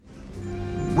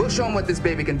We'll show him what this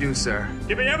baby can do, sir.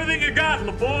 Give me everything you got,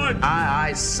 LaForge. Aye,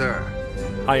 aye, sir.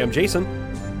 Hi, I'm Jason.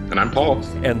 And I'm Paul.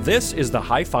 And this is the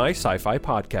Hi-Fi Sci-Fi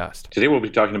Podcast. Today we'll be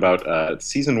talking about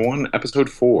Season 1, Episode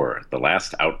 4, The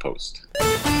Last Outpost.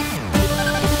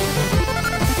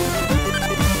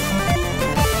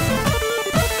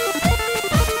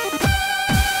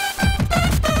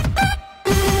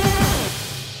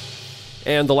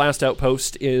 And The Last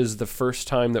Outpost is the first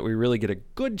time that we really get a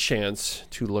good chance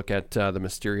to look at the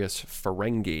mysterious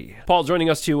Ferengi. Paul, joining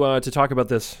us to talk about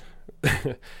this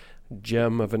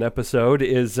gem of an episode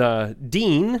is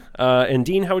Dean. And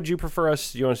Dean, how would you prefer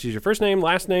us? Do you want us to use your first name,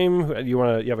 last name? You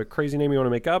have a crazy name you want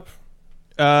to make up?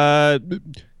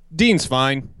 Dean's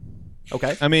fine.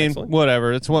 Okay. I mean, excellent.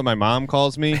 Whatever. It's what my mom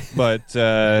calls me, but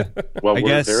Well,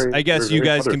 I guess you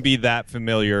guys clever. can be that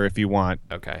familiar if you want.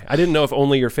 Okay. I didn't know if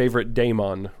only your favorite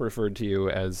daemon referred to you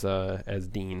as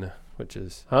Dean, which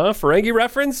is, Ferengi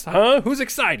reference? Who's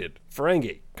excited?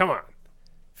 Ferengi. Come on.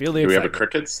 Feel the Do we excitement. have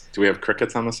crickets? Do we have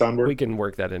crickets on the soundboard? We can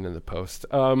work that in the post.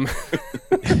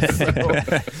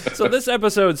 So this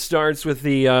episode starts with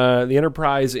the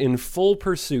Enterprise in full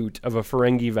pursuit of a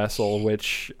Ferengi vessel,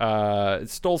 which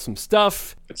stole some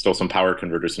stuff. It stole some power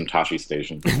converters from Tashi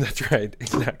Station. That's right,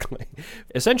 exactly.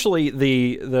 Essentially,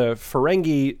 the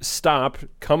Ferengi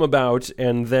come about,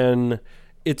 and then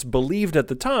it's believed at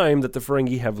the time that the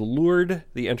Ferengi have lured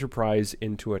the Enterprise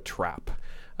into a trap.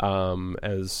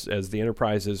 As the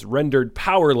Enterprise is rendered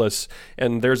powerless,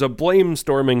 and there's a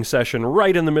blame-storming session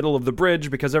right in the middle of the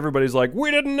bridge because everybody's like, we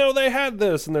didn't know they had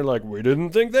this, and they're like, we didn't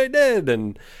think they did,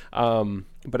 and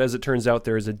but as it turns out,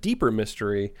 there is a deeper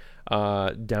mystery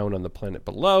down on the planet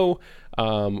below,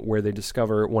 where they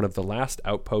discover one of the last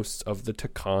outposts of the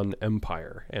Takan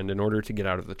Empire. And in order to get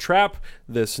out of the trap,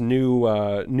 this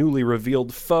newly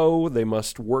revealed foe, they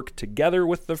must work together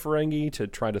with the Ferengi to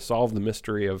try to solve the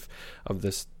mystery of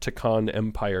this Takan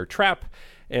Empire trap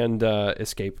and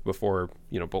escape before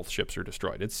both ships are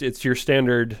destroyed. It's your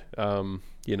standard kind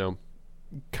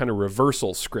of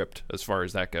reversal script as far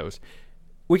as that goes.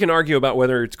 We can argue about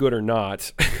whether it's good or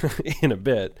not in a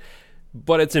bit,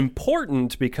 but it's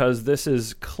important because this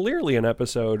is clearly an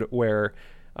episode where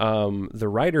the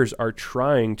writers are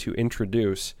trying to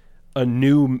introduce a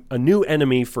new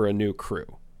enemy for a new crew,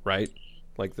 right?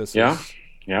 Like this. Yeah.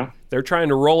 They're trying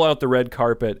to roll out the red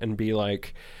carpet and be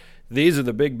like, these are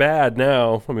the big bad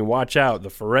now. I mean, watch out, the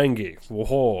Ferengi.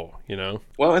 Whoa,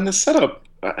 Well, and the setup,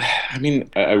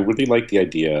 I really like the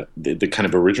idea, the kind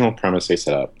of original premise they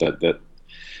set up, that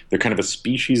they're kind of a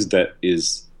species that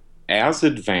is as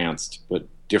advanced, but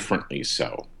differently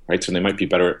so, right? So they might be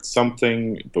better at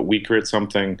something, but weaker at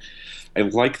something. I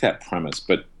like that premise,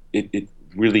 but it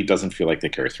really doesn't feel like they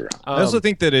carry through. I also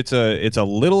think that it's a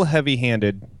little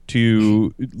heavy-handed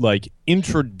to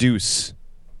introduce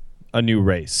a new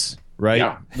race, right?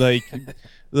 Yeah. Like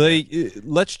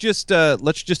let's just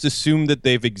assume that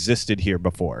they've existed here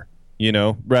before.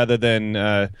 Rather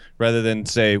than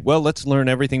say, well, let's learn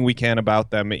everything we can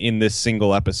about them in this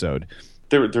single episode.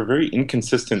 They're very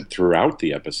inconsistent throughout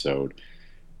the episode.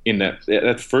 In that,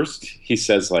 at first he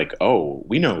says like, "Oh,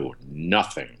 we know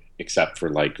nothing except for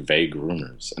like vague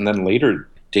rumors," and then later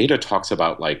Data talks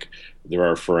about like there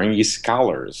are Ferengi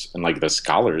scholars, and like the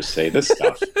scholars say this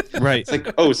stuff. Right? It's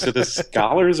like, oh, so the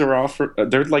scholars are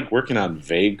they're like working on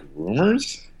vague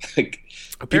rumors, like.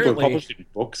 Apparently, people are publishing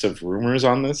books of rumors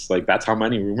on this. Like, that's how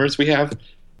many rumors we have.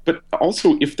 But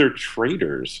also, if they're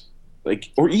traitors,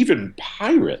 or even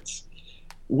pirates,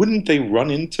 wouldn't they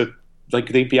run into,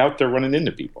 they'd be out there running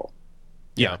into people?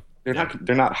 Yeah. They're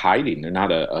not hiding. They're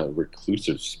not a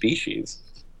reclusive species.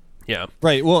 Yeah.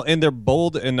 Right. Well, and they're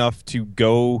bold enough to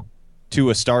go to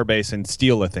a starbase and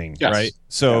steal a thing, Yes. right?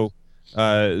 So,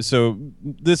 so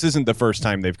this isn't the first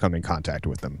time they've come in contact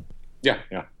with them. Yeah.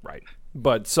 Right.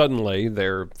 But suddenly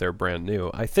they're brand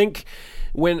new. I think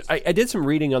when I did some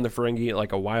reading on the Ferengi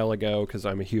a while ago because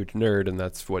I'm a huge nerd and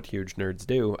that's what huge nerds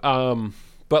do.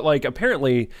 But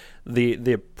apparently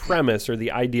the premise or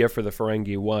the idea for the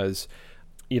Ferengi was,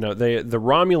 the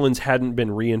Romulans hadn't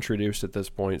been reintroduced at this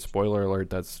point. Spoiler alert,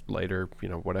 that's later,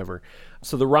 whatever.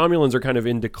 So the Romulans are kind of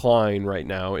in decline right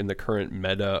now in the current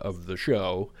meta of the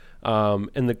show.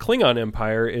 And the Klingon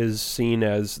Empire is seen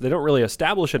as, they don't really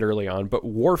establish it early on, but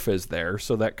Worf is there,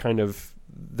 so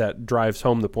that drives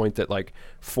home the point that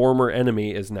former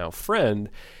enemy is now friend.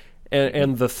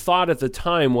 And the thought at the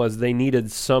time was they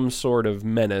needed some sort of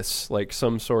menace,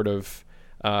 some sort of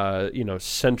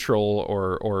central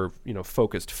or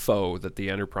focused foe that the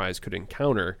Enterprise could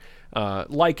encounter,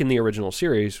 like in the original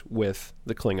series with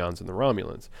the Klingons and the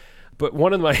Romulans. But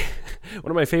one of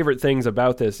my favorite things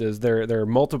about this is there are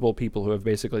multiple people who have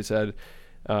basically said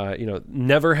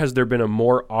Never has there been a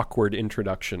more awkward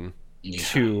introduction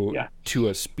to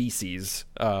a species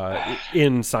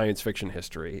in science fiction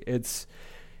history.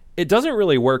 It doesn't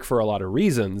really work for a lot of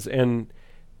reasons, and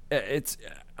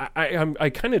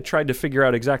I kind of tried to figure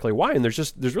out exactly why, and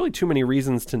there's really too many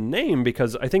reasons to name,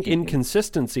 because I think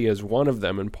inconsistency is one of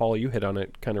them, and Paul, you hit on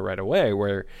it kind of right away,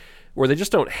 where they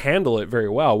just don't handle it very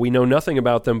well. We know nothing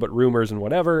about them but rumors and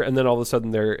whatever, and then all of a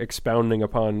sudden they're expounding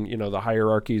upon, the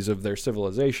hierarchies of their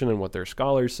civilization and what their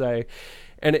scholars say.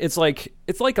 And it's like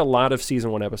a lot of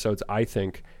season 1 episodes, I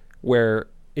think, where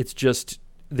it's just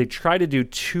they try to do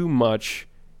too much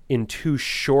in too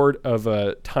short of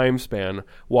a time span,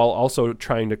 while also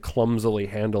trying to clumsily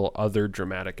handle other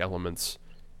dramatic elements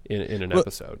in an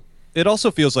episode. It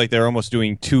also feels like they're almost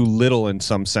doing too little in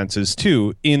some senses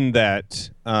too, in that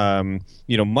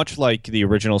much like the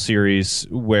original series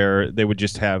where they would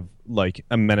just have like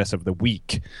a menace of the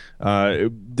week,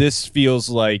 this feels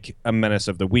like a menace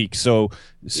of the week. So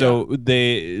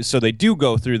they do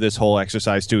go through this whole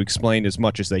exercise to explain as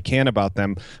much as they can about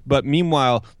them, but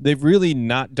meanwhile they've really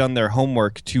not done their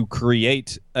homework to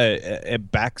create a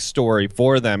backstory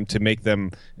for them to make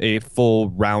them a full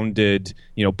rounded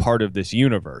part of this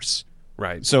universe.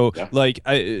 Right. So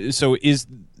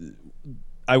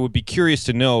I would be curious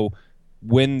to know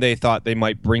when they thought they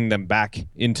might bring them back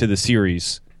into the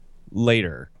series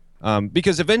later,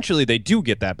 because eventually they do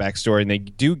get that backstory and they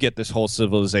do get this whole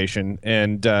civilization,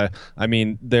 and there's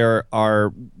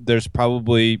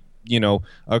probably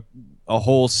a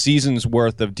whole season's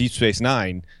worth of Deep Space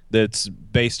Nine that's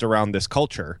based around this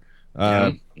culture.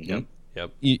 Yep.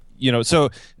 So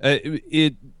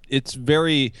it's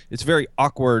very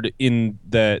awkward in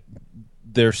that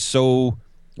they're so,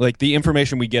 like, the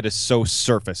information we get is so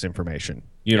surface information.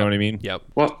 You know what I mean? Yep.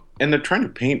 Well, and they're trying to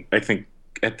paint, I think,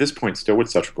 at this point still with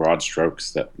such broad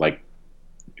strokes that, like,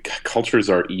 cultures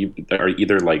are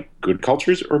either like good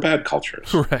cultures or bad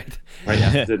cultures. Right.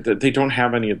 Yeah. They don't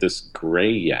have any of this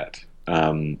gray yet.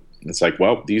 It's like,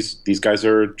 well, these guys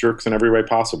are jerks in every way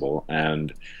possible,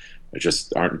 and they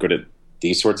just aren't good at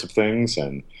these sorts of things,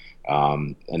 and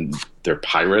they're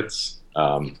pirates.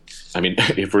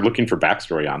 If we're looking for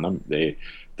backstory on them,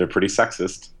 they're pretty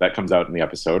sexist. That comes out in the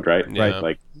episode, right? Yeah. Right.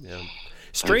 Like, yeah.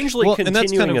 Strangely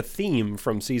continuing a theme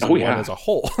from season 1 as a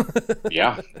whole.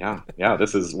 Yeah.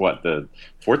 This is the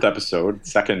 4th episode,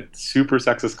 second super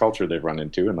sexist culture they've run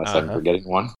into, unless I'm forgetting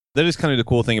one. That is kind of the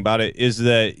cool thing about it, is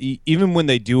that even when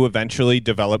they do eventually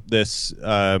develop this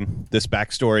this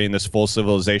backstory and this full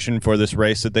civilization for this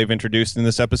race that they've introduced in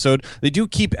this episode, they do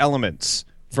keep elements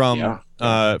from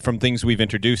things we've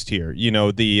introduced here.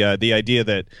 The idea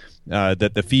that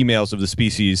the females of the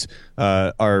species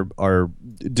are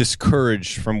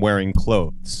discouraged from wearing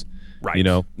clothes. Right.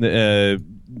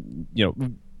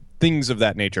 Things of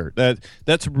that nature.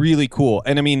 That's really cool.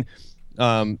 And I mean,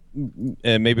 and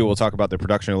maybe we'll talk about the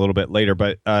production a little bit later,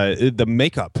 but the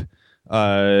makeup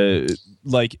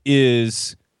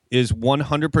is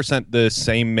 100% the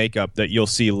same makeup that you'll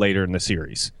see later in the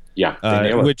series.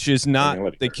 Yeah, which is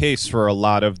not the case for a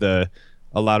lot of the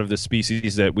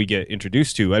species that we get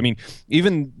introduced to. I mean,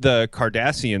 even the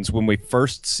Cardassians, when we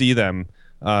first see them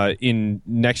in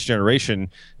Next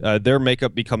Generation, their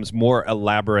makeup becomes more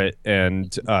elaborate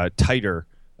and tighter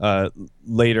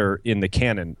later in the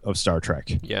canon of Star Trek.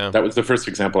 Yeah, that was the first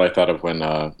example I thought of when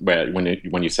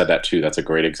you said that too. That's a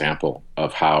great example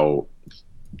of how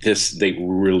they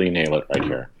really nail it right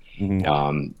here.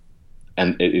 Mm-hmm.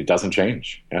 And it doesn't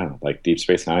change. Yeah, like Deep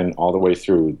Space Nine all the way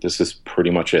through. This is pretty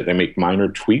much it. They make minor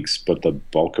tweaks, but the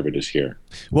bulk of it is here.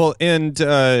 Well, and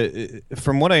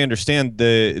from what I understand,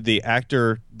 the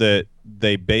actor that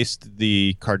they based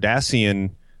the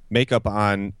Cardassian makeup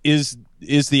on is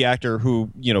the actor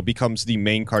who becomes the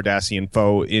main Cardassian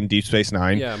foe in Deep Space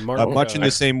Nine. Yeah, much in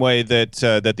the same way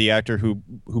that the actor who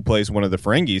plays one of the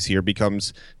Ferengis here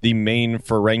becomes the main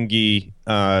Ferengi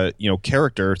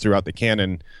character throughout the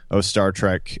canon of Star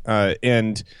Trek,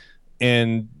 and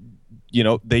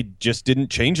they just didn't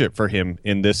change it for him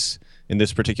in this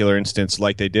particular instance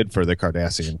like they did for the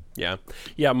Cardassian. Yeah.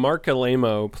 Mark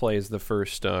Alamo plays the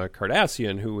first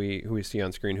Cardassian who we see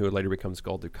on screen, who later becomes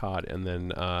Gul Dukat, and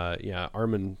then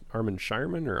Armin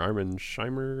Shimerman or Armin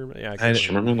Shimer. Yeah,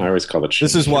 Shimerman. I always call it.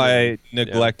 This is why I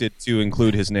neglected to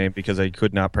include his name, because I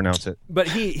could not pronounce it. But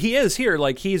he is here.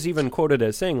 Like, he's even quoted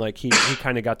as saying, like, he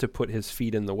kind of got to put his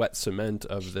feet in the wet cement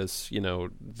of this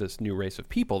this new race of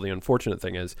people. The unfortunate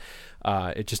thing is,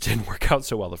 it just didn't work out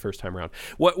so well the first time around.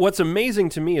 What's amazing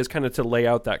to me is kind of to lay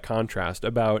out that contrast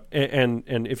about, and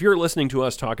if you're listening to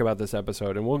us talk about this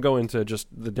episode, and we'll go into just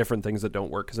the different things that don't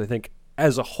work, because I think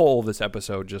as a whole this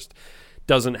episode just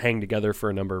doesn't hang together for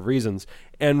a number of reasons.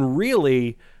 And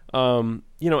really,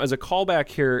 as a callback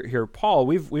here, Paul,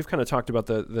 we've kind of talked about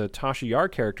the Tasha Yar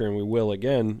character, and we will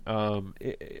again,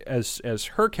 as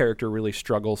her character really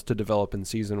struggles to develop in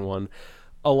season 1.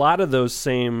 A lot of those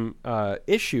same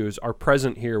issues are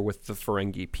present here with the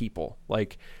Ferengi people.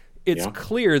 Like, it's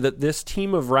clear that this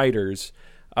team of writers,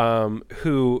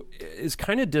 who is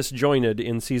kind of disjointed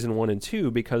in season 1 and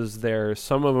 2, because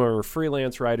some of them are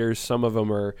freelance writers, some of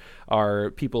them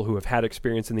are people who have had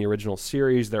experience in the original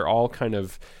series. They're all kind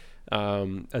of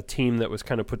a team that was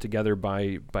kind of put together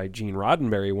by Gene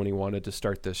Roddenberry when he wanted to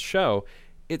start this show.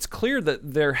 It's clear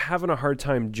that they're having a hard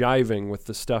time jiving with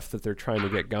the stuff that they're trying to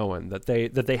get going, that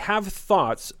they have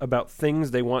thoughts about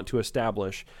things they want to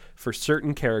establish for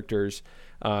certain characters,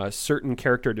 certain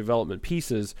character development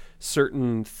pieces,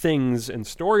 certain things and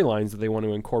storylines that they want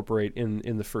to incorporate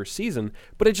in the first season,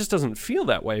 but it just doesn't feel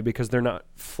that way because they're not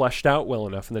fleshed out well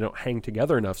enough and they don't hang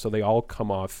together enough, so they all come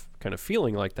off kind of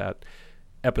feeling like that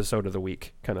episode of the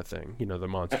week kind of thing, the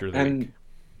monster of the week.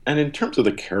 And in terms of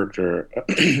the character,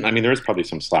 I mean, there is probably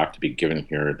some slack to be given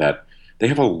here that they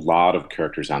have a lot of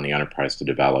characters on the Enterprise to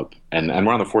develop, and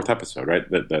we're on the 4th episode, right?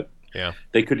 That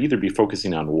they could either be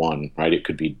focusing on one, right? It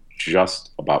could be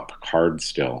just about Picard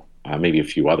still, maybe a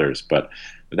few others, but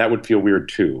that would feel weird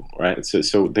too, right?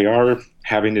 So they are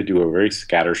having to do a very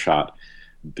scattershot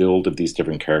build of these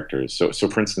different characters. So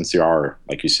for instance, Yar,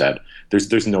 like you said,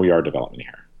 there's no Yar development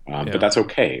here. But that's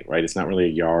okay, right? It's not really a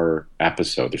Yar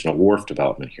episode. There's no Worf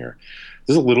development here.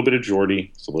 There's a little bit of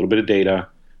Geordi. There's a little bit of Data.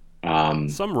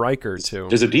 Some Riker, too.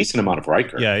 There's a decent amount of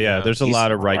Riker. Yeah. There's a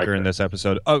lot of Riker in this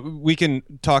episode. We can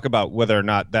talk about whether or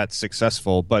not that's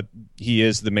successful, but he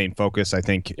is the main focus, I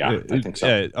think, I think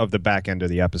so. Of the back end of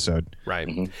the episode. Right.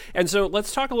 Mm-hmm. And so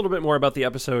let's talk a little bit more about the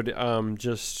episode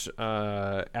just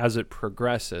as it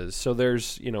progresses. So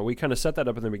there's, we kind of set that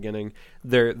up in the beginning.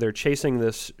 They're chasing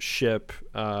this ship.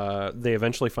 They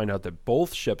eventually find out that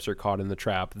both ships are caught in the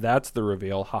trap. That's the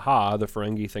reveal. Haha, the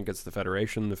Ferengi think it's the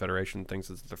Federation. The Federation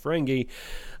thinks it's the Ferengi.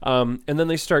 And then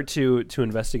they start to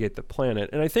investigate the planet.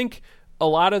 And I think a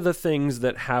lot of the things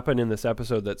that happen in this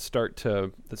episode that start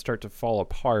to fall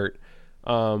apart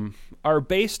are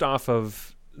based off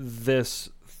of this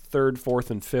 3rd, 4th,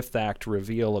 and 5th act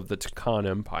reveal of the Takan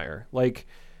Empire. Like,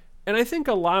 and I think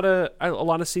a lot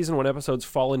of season 1 episodes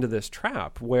fall into this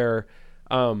trap where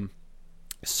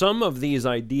some of these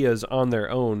ideas on their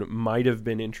own might have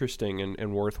been interesting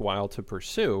and worthwhile to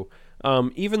pursue.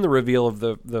 Even the reveal of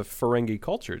the Ferengi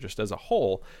culture just as a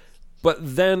whole. But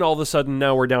then all of a sudden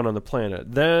now we're down on the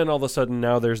planet. Then all of a sudden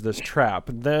now there's this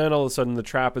trap. Then all of a sudden the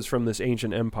trap is from this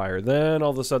ancient empire. Then all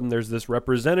of a sudden there's this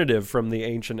representative from the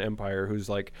ancient empire who's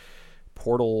like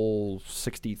Portal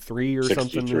 63 or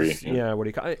 63, something. Yeah, what do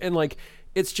you call it? And like,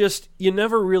 it's just, you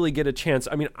never really get a chance.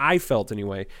 I mean, I felt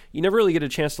anyway, you never really get a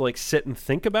chance to like sit and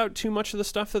think about too much of the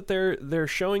stuff that they're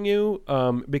showing you,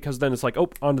 because then it's like,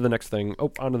 on to the next thing,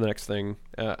 on to the next thing,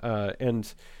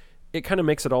 and it kind of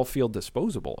makes it all feel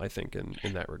disposable, I think,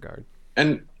 in that regard.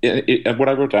 And what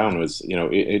I wrote down was,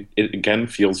 it again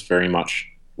feels very much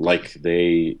like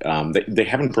they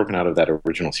haven't broken out of that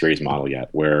original series model yet,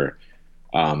 where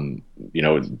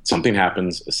something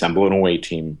happens, assemble an away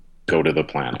team, go to the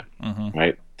planet,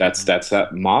 right? That's that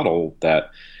model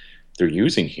that they're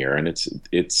using here, and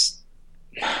it's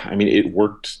I mean, it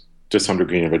worked to some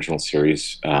degree in the original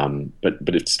series, but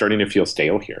it's starting to feel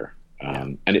stale here,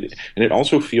 and it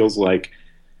also feels like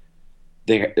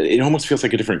it almost feels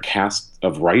like a different cast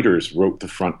of writers wrote the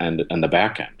front end and the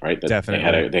back end, right?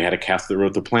 Definitely, they had a cast that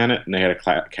wrote the planet, and they had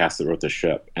a cast that wrote the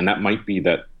ship, and that might be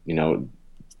that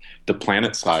the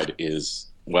planet side is,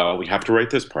 well, we have to write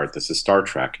this part. This is Star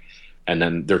Trek. And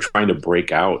then they're trying to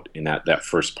break out in that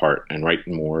first part and write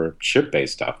more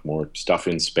ship-based stuff, more stuff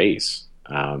in space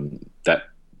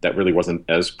that really wasn't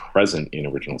as present in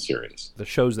original series. The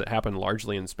shows that happen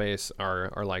largely in space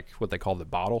are like what they call the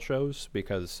bottle shows,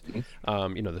 because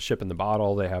the ship in the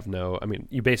bottle, they have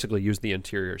you basically use the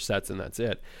interior sets and that's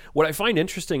it. What I find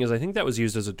interesting is I think that was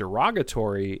used as a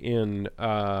derogatory in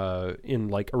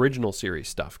like original series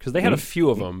stuff, because they had a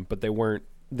few of them, but they weren't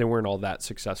all that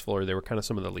successful, or they were kind of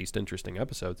some of the least interesting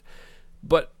episodes.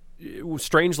 But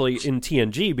strangely in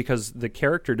TNG, because the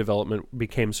character development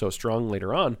became so strong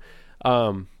later on,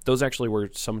 those actually were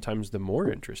sometimes the more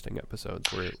interesting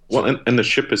episodes. And the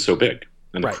ship is so big,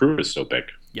 and the crew is so big.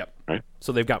 Yep. Right.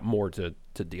 So they've got more to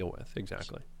deal with.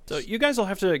 Exactly. So you guys will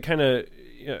have to kind of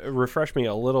refresh me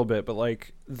a little bit, but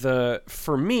like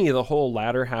for me, the whole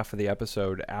latter half of the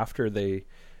episode after they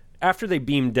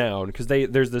beam down, because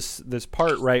there's this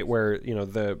part right where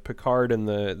the Picard and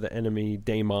the enemy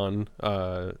Daemon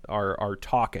are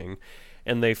talking,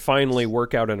 and they finally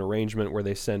work out an arrangement where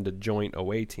they send a joint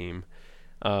away team.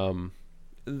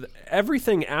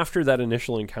 Everything after that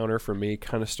initial encounter for me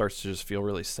kind of starts to just feel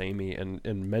really samey, and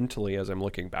mentally, as I'm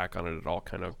looking back on it, it all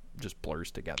kind of just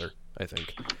blurs together, I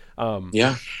think.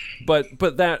 Yeah.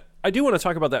 But that I do want to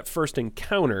talk about that first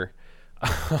encounter,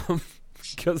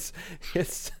 because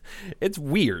it's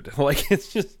weird. Like,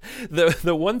 it's just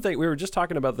the one thing we were just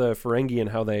talking about, the Ferengi and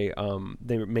how they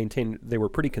were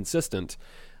pretty consistent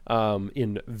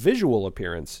in visual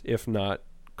appearance, if not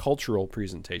cultural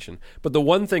presentation. But the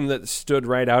one thing that stood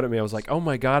right out at me, I was like, oh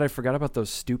my god, I forgot about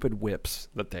those stupid whips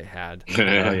that they had. Oh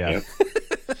yeah.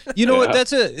 You know what?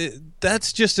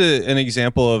 That's just an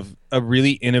example of a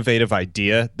really innovative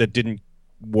idea that didn't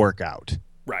work out.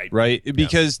 Right?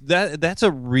 Because that's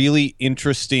a really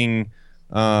interesting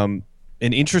an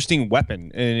interesting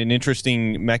weapon and an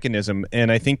interesting mechanism.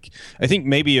 And I think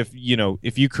maybe if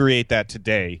you create that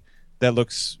today, that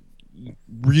looks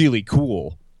really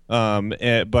cool.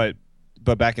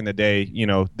 But back in the day,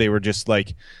 they were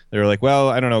like, well,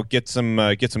 I don't know, get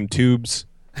some tubes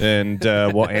and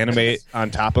we'll animate on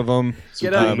top of them.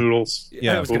 Some pool noodles.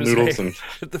 Yeah, pool noodles and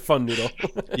the fun noodle.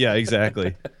 Yeah,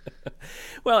 exactly.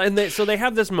 Well, and they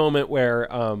have this moment where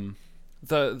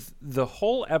the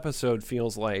whole episode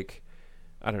feels like,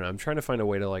 I don't know, I'm trying to find a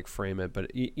way to like frame it,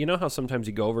 but you know how sometimes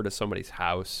you go over to somebody's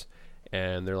house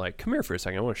and they're like, come here for a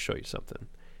second, I want to show you something.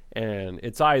 And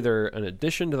it's either an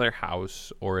addition to their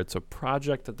house, or it's a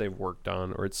project that they've worked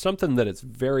on, or it's something that it's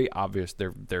very obvious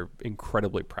they're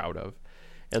incredibly proud of.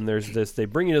 And there's this, they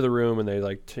bring you to the room and they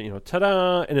like,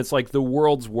 ta-da, and it's like the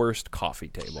world's worst coffee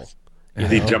table.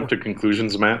 The jump to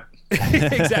conclusions, Matt.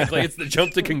 Exactly, it's the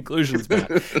jump to conclusions, Matt.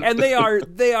 And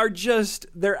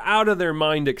they're out of their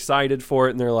mind excited for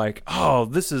it, and they're like, oh,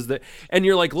 this is and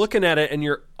you're like looking at it and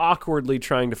you're awkwardly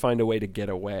trying to find a way to get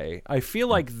away. I feel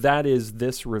like that is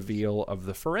this reveal of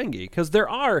the Ferengi, because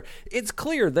it's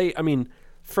clear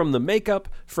from the makeup,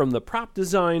 from the prop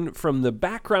design, from the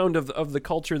background of the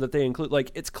culture that they include,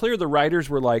 like, it's clear the writers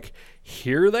were like,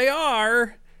 here they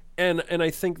are. And I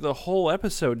think the whole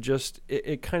episode just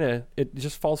it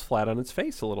just falls flat on its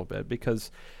face a little bit,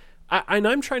 because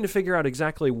I'm trying to figure out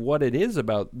exactly what it is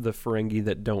about the Ferengi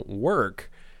that don't work,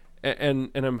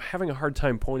 and I'm having a hard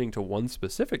time pointing to one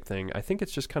specific thing. I think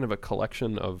it's just kind of a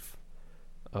collection of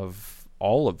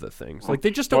all of the things. Like, they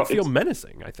just don't feel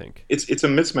menacing, I think. It's a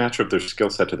mismatch of their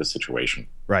skill set to the situation.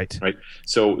 Right.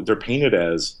 So they're painted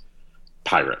as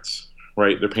pirates.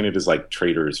 Right, they're painted as like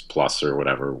traders plus or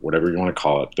whatever you want to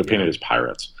call it. They're painted as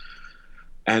pirates,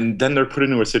 and then they're put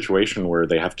into a situation where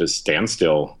they have to stand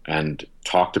still and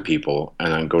talk to people,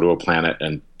 and then go to a planet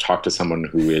and talk to someone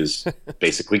who is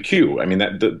basically Q. I mean,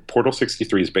 that the Portal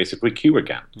 63 is basically Q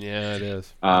again. Yeah, it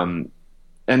is. And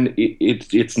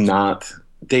it's not.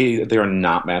 They are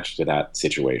not matched to that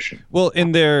situation. Well,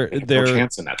 and their no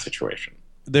chance in that situation.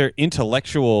 Their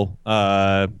intellectual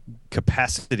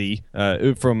capacity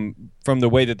from the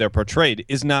way that they're portrayed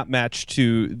is not matched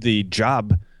to the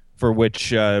job for which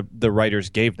the writers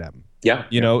gave them. Yeah.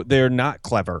 They're not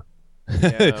clever.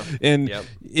 Yeah. And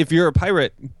if you're a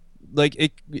pirate, like,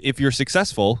 if you're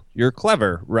successful, you're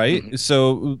clever, right? Mm-hmm.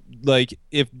 So, like,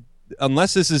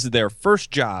 unless this is their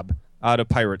first job out of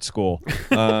pirate school,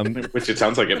 which it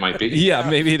sounds like it might be. Yeah,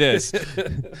 maybe it is.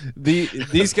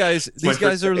 These guys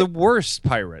are the worst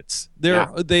pirates.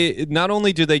 They not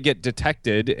only do they get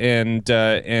detected and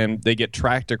they get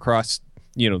tracked across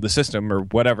the system or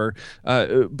whatever,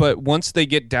 but once they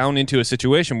get down into a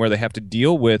situation where they have to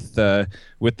deal with the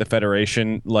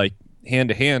Federation, like hand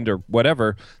to hand or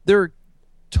whatever, they're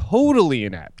totally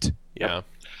inept. Yeah.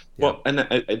 Well, and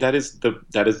that is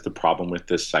the problem with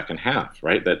this second half,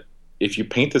 right? That if you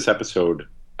paint this episode,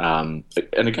 and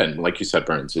again, like you said,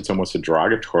 Burns, it's almost a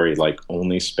derogatory, like,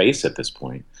 only space at this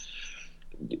point.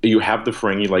 You have the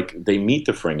Ferengi, like, they meet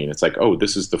the Ferengi, and it's like, oh,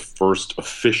 this is the first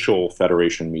official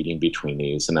Federation meeting between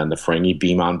these, and then the Ferengi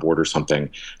beam on board or something,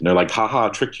 and they're like, haha,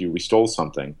 tricked you, we stole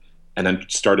something, and then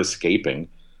start escaping,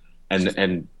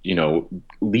 and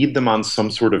lead them on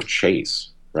some sort of chase,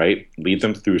 right? Lead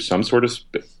them through some sort of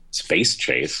space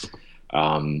chase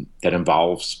that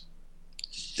involves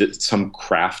some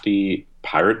crafty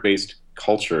pirate-based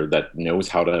culture that knows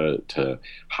how to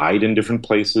hide in different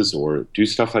places or do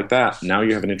stuff like that. Now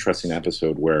you have an interesting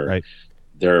episode where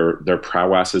their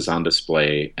prowess is on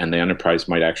display, and the Enterprise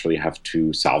might actually have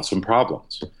to solve some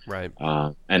problems, right?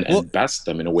 And best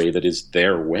them in a way that is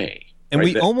their way. And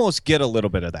we almost get a little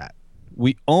bit of that.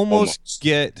 We almost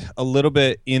get a little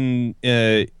bit in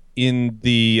the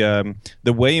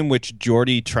way in which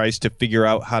Geordi tries to figure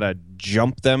out how to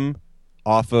jump them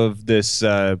off of this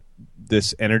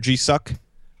energy suck.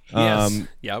 Yes.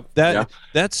 Yep.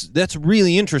 That's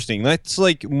really interesting. That's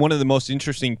like one of the most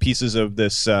interesting pieces of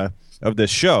this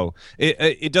show.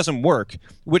 It doesn't work,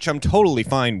 which I'm totally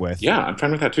fine with. Yeah, I'm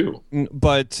fine with that too.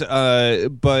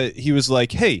 But he was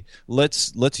like, hey,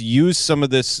 let's use some of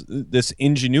this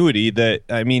ingenuity that,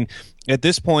 I mean, at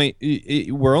this point,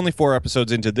 we're only 4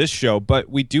 episodes into this show, but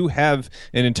we do have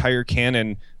an entire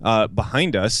canon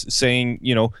behind us saying,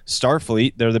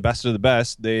 Starfleet, they're the best of the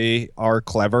best. They are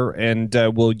clever and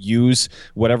will use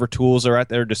whatever tools are at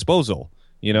their disposal.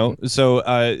 So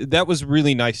that was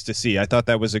really nice to see. I thought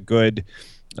that was a good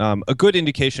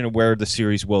indication of where the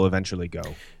series will eventually go.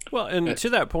 Well, and to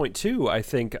that point too, I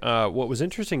think what was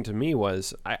interesting to me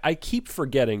was I keep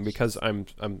forgetting, because I'm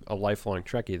a lifelong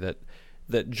Trekkie,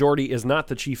 that Geordi is not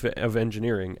the chief of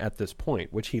engineering at this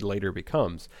point, which he later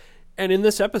becomes. And in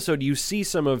this episode, you see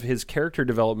some of his character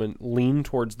development lean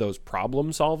towards those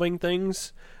problem-solving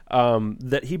things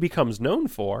that he becomes known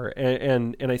for.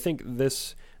 And I think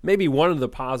this, maybe one of the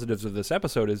positives of this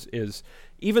episode is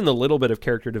even the little bit of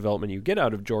character development you get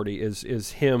out of Geordi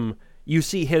is him. You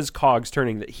see his cogs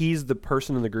turning, that he's the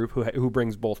person in the group who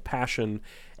brings both passion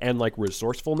and like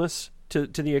resourcefulness to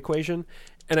the equation.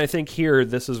 And I think here,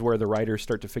 this is where the writers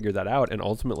start to figure that out, and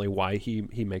ultimately why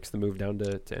he makes the move down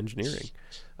to engineering,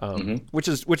 which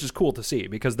is cool to see,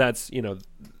 because that's,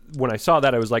 when I saw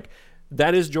that, I was like,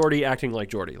 that is Geordi acting like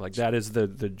Geordi. Like, that is the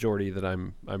Geordi that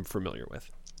I'm familiar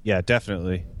with. Yeah,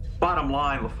 definitely. Bottom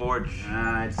line, LaForge.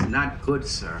 It's not good,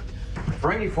 sir. The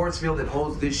Ferengi force field that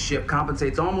holds this ship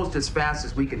compensates almost as fast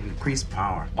as we can increase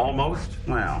power. Almost?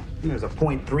 Well, there's a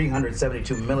 0.372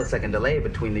 millisecond delay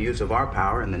between the use of our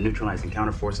power and the neutralizing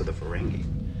counterforce of the Ferengi.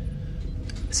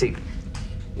 See,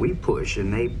 we push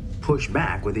and they push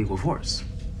back with equal force,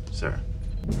 sir.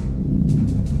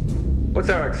 What's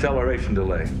our acceleration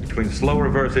delay between slow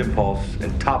reverse impulse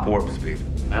and top warp speed?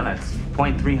 Well, that's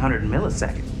 0.300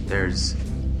 millisecond. There's...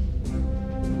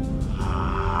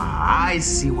 I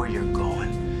see where you're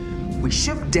going. We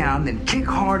shift down, then kick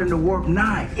hard into warp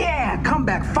 9. Yeah, come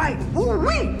back fighting.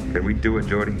 Woo-wee! Can we do it,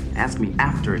 Geordi? Ask me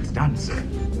after it's done, sir.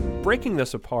 Breaking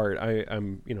this apart,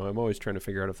 I'm always trying to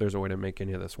figure out if there's a way to make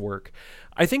any of this work.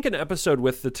 I think an episode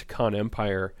with the Takan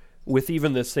Empire, with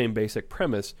even this same basic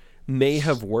premise, may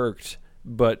have worked,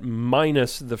 but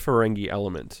minus the Ferengi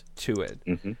element to it.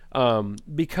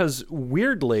 Because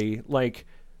weirdly, like,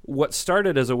 what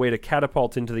started as a way to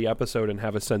catapult into the episode and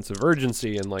have a sense of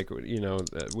urgency and, like,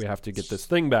 we have to get this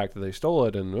thing back, that they stole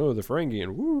it, and the Ferengi,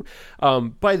 and woo.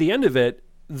 By the end of it,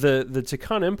 the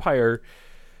Takan Empire,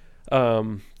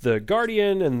 the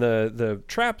Guardian and the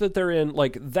trap that they're in,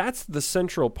 like, that's the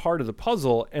central part of the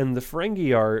puzzle, and the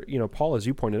Ferengi are, Paul, as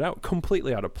you pointed out,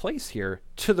 completely out of place here,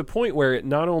 to the point where it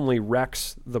not only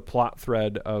wrecks the plot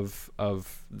thread of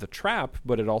the trap,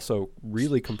 but it also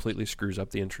really completely screws up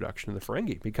the introduction of the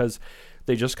Ferengi, because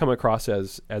they just come across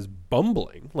as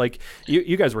bumbling. Like,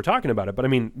 you guys were talking about it, but I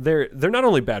mean, they're not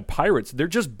only bad pirates, they're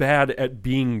just bad at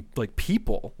being, like,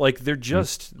 people. Like, they're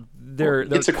just they're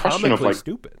it's a question comically of, like,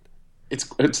 stupid.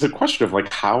 It's the question of,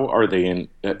 like, how are they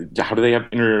how do they have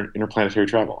interplanetary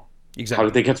travel? Exactly. How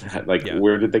did they get that? Like,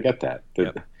 where did they get that?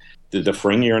 The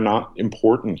Ferengi are not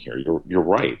important here. You're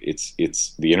right. It's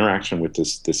the interaction with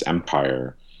this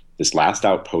empire, this last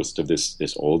outpost of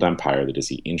this old empire, that is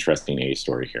the interesting A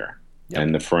story here. Yep.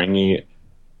 And the Ferengi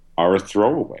are a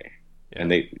throwaway. Yeah.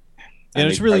 And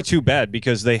it's really too bad,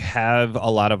 because they have a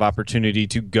lot of opportunity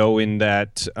to go in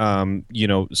that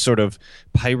sort of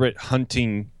pirate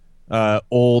hunting,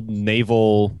 old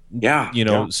naval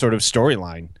sort of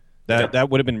storyline. That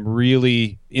would have been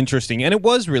really interesting, and it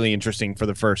was really interesting for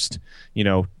the first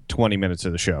 20 minutes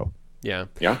of the show. Yeah.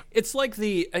 It's like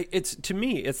to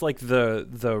me it's like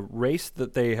the race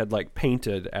that they had, like,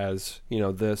 painted as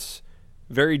this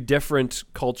very different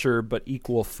culture but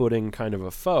equal footing kind of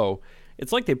a foe.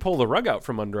 It's like they pull the rug out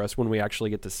from under us when we actually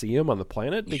get to see them on the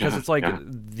planet, because it's like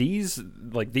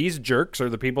these jerks are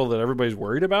the people that everybody's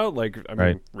worried about. Like, I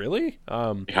mean, really?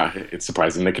 It's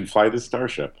surprising they can fly this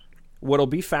starship. What'll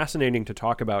be fascinating to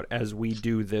talk about as we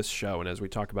do this show and as we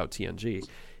talk about TNG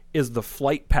is the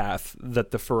flight path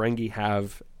that the Ferengi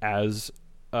have as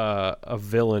a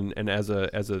villain and as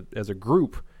a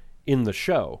group in the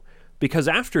show, because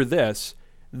after this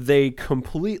they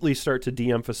completely start to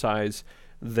de-emphasize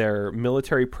their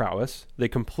military prowess. They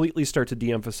completely start to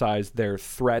de-emphasize their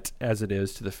threat as it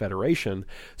is to the Federation,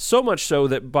 so much so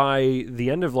that by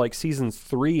the end of, like, season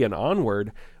 3 and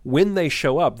onward, when they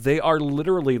show up, they are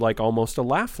literally, like, almost a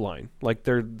laugh line. Like,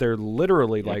 they're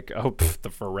literally like,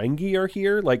 the Ferengi are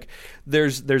here. Like,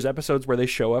 there's episodes where they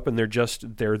show up and they're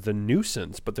the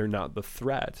nuisance, but they're not the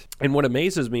threat. And what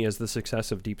amazes me is the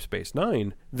success of Deep Space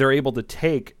Nine. They're able to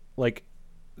take like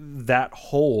that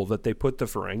hole that they put the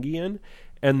Ferengi in,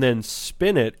 and then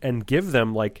spin it and give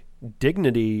them like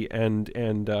dignity and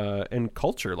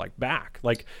culture like back.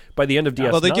 Like by the end of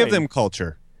DS9, well, they give them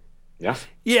culture.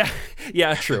 Yeah,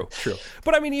 true.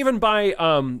 But I mean, even by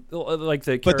like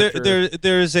the character... But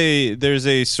there's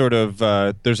a sort of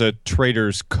there's a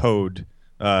trader's code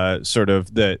sort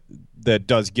of that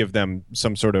does give them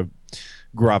some sort of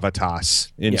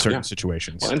gravitas in certain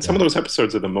situations. Well, and some of those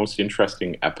episodes are the most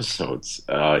interesting episodes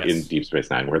in Deep Space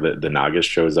Nine, where the Naga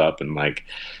shows up, and like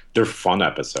they're fun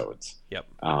episodes. Yep.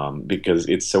 Because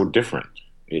it's so different.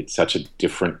 It's such a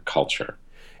different culture.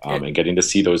 And getting to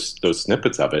see those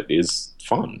snippets of it is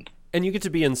fun. And you get to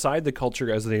be inside the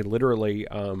culture as they literally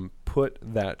put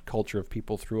that culture of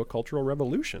people through a cultural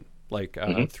revolution, like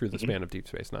through the span of Deep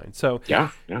Space Nine. So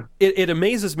it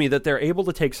amazes me that they're able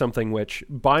to take something which,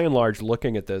 by and large,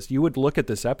 looking at this, you would look at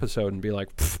this episode and be like,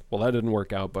 well, that didn't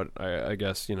work out, but I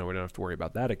guess, we don't have to worry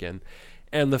about that again.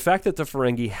 And the fact that the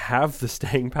Ferengi have the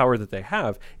staying power that they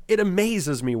have, it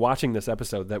amazes me watching this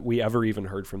episode that we ever even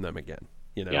heard from them again.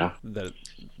 That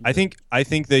I think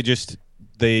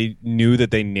they knew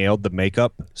that they nailed the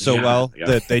makeup so well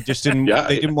that they just didn't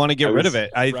didn't want to get rid of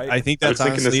it. I think that's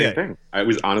thinking the same thing. I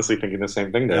was honestly thinking the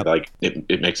same thing. That like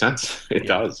it makes sense. It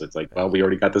does. It's like, well, we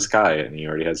already got this guy, and he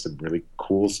already has some really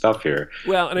cool stuff here.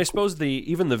 Well, and I suppose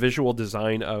even the visual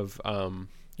design of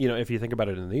if you think about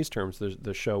it in these terms,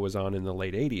 the show was on in the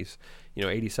late 80s,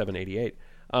 87, 88.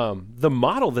 The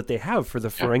model that they have for the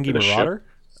Ferengi Marauder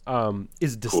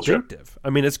is distinctive. I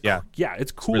mean, it's cool.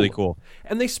 It's really cool.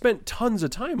 And they spent tons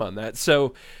of time on that.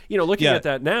 So, looking at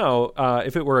that now,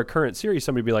 if it were a current series,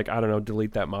 somebody would be like, I don't know,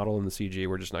 delete that model in the CG.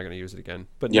 We're just not going to use it again.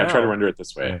 But now, try to render it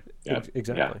this way.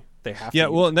 Exactly. Yeah. They have to. Yeah,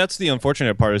 well, and that's the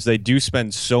unfortunate part is they do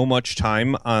spend so much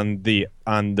time on the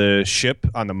ship,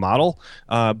 on the model,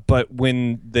 but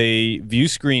when they view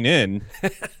screen in,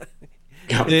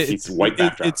 it's white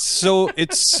backdrop. It's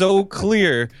so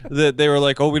clear that they were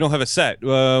like, oh, we don't have a set.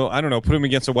 I don't know, put them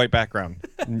against a white background.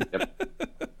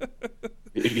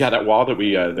 Yeah, that wall that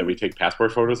we take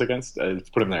passport photos against, let's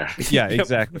put them there. Yeah,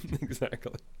 exactly.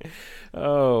 Exactly.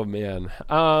 Oh man.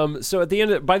 So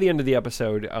by the end of the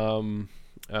episode,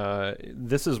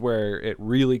 this is where it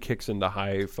really kicks into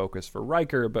high focus for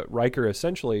Riker, but Riker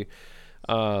essentially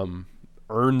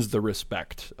earns the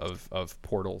respect of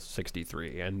Portal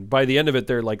 63. And by the end of it,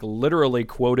 they're like literally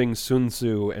quoting Sun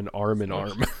Tzu and arm in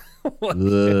arm.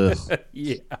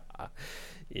 Yeah.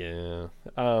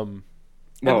 And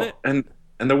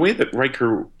the way that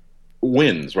Riker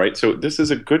wins, right? So this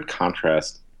is a good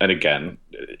contrast. And again,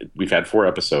 we've had 4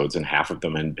 episodes, and half of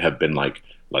them have been like,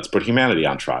 let's put humanity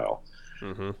on trial.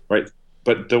 Mm-hmm. Right,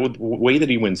 but the way that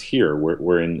he wins here,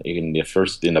 we're in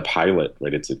the pilot,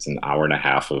 right? It's an hour and a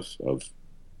half of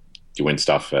doing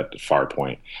stuff at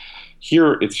Farpoint.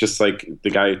 Here, it's just like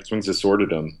the guy swings his sword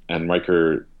at him, and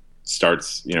Riker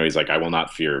starts. He's like, "I will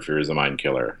not fear. Fear is a mind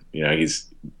killer."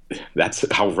 That's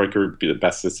how Riker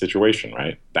bests the situation,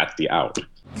 right? That's the out.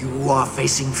 You are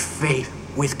facing fate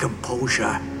with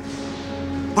composure,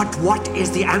 but what is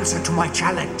the answer to my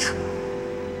challenge?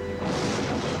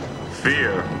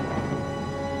 Fear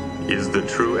is the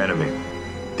true enemy,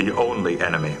 the only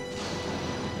enemy.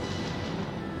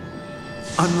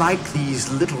 Unlike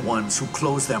these little ones who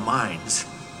close their minds,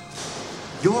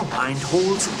 your mind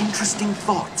holds interesting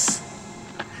thoughts.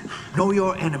 Know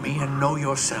your enemy and know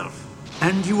yourself,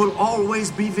 and you will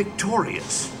always be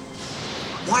victorious.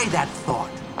 Why that thought?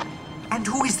 And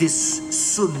who is this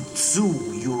Sun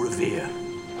Tzu you revere?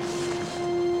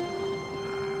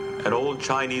 An old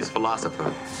Chinese philosopher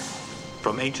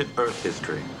from ancient Earth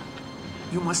history.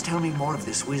 You must tell me more of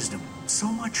this wisdom, so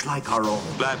much like our own.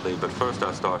 Gladly, but first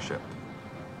our starship.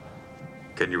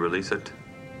 Can you release it?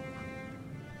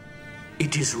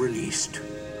 It is released.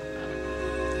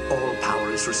 All power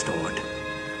is restored.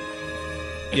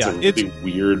 It's a really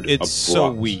weird, it's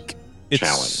so weak. It's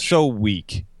challenge. So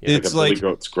weak. Yeah, it's like a Billy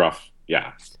Goat's gruff.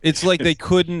 Yeah. It's like they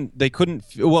couldn't.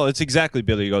 Well, it's exactly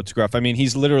Billy Goat's gruff. I mean,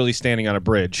 he's literally standing on a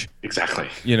bridge. Exactly.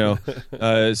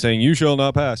 Saying "You shall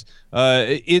not pass."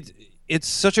 It's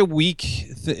such a weak.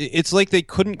 It's like they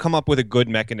couldn't come up with a good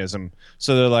mechanism.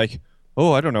 So they're like,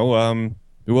 "Oh, I don't know.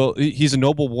 Well, he's a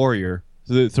noble warrior.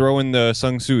 Throw in the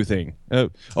Sun Tzu thing.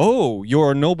 Oh,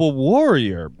 you're a noble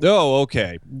warrior. Oh,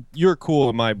 okay. You're cool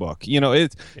in my book.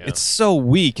 It's so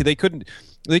weak. They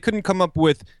couldn't come up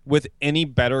with any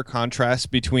better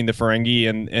contrast between the Ferengi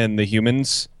and the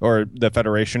humans, or the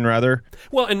Federation rather.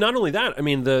 Well, and not only that, I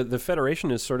mean, the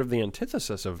Federation is sort of the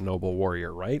antithesis of noble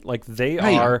warrior, right? Like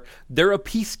they're a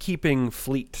peacekeeping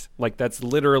fleet. Like that's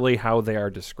literally how they are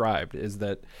described, is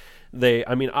that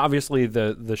I mean, obviously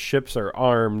the ships are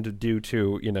armed due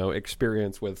to,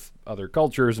 experience with other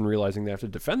cultures and realizing they have to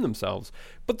defend themselves.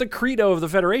 But the credo of the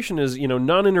Federation is,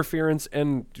 non-interference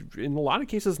and in a lot of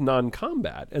cases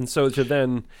non-combat. And so to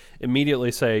then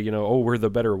immediately say, oh, we're the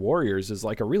better warriors is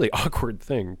like a really awkward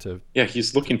thing to. Yeah,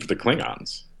 he's looking for the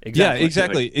Klingons.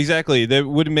 Exactly. Yeah, exactly. That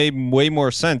would have made way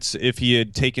more sense if he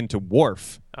had taken to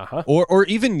Worf, or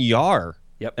even Yar.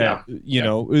 Yep.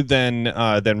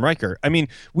 Than Riker. I mean,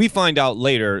 we find out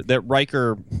later that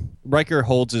Riker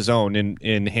holds his own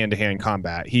in hand-to-hand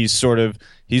combat. He's sort of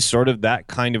that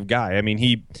kind of guy. I mean,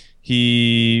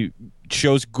 he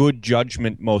shows good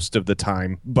judgment most of the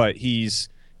time, but he's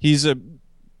a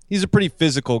pretty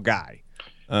physical guy.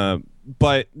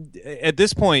 But at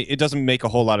this point, it doesn't make a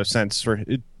whole lot of sense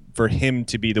for him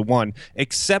to be the one,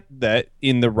 except that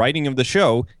in the writing of the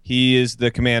show, he is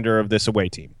the commander of this away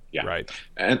team. Yeah. Right.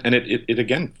 And it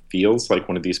again feels like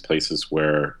one of these places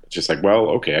where it's just like, well,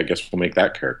 okay, I guess we'll make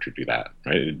that character do that,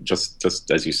 right? Just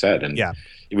as you said. And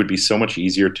it would be so much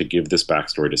easier to give this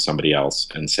backstory to somebody else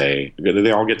and say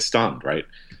they all get stunned, right?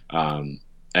 And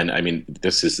I mean,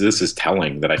 this is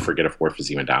telling that I forget if Worf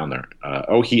is even down there.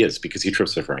 He is, because he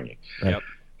trips the Ferengi. Yep.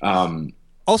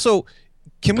 Also,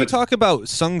 can we talk about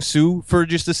Sung Soo for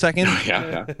just a second?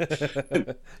 Yeah.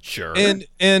 Sure.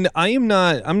 And I'm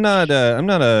not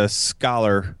a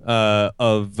scholar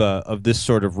of this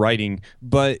sort of writing,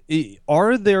 but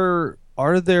are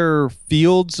there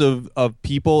fields of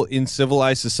people in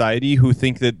civilized society who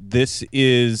think that this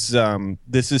is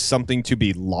something to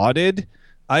be lauded?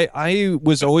 I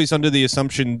was always under the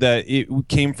assumption that it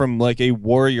came from like a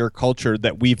warrior culture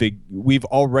that we've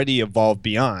already evolved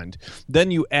beyond.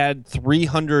 Then you add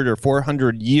 300 or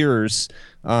 400 years,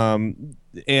 and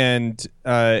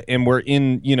we're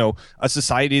in a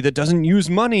society that doesn't use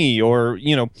money, or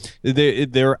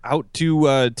they're out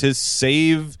to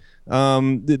save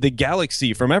the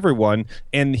galaxy from everyone,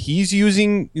 and he's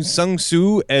using Sung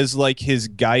Soo as like his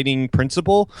guiding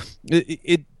principle.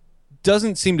 It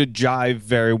doesn't seem to jive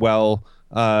very well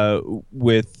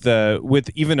with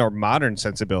even our modern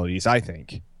sensibilities, I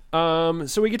think.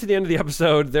 So we get to the end of the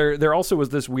episode. There also was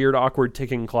this weird, awkward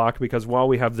ticking clock, because while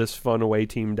we have this fun away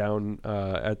team down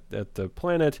at the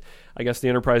planet, I guess the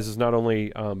Enterprise is not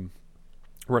only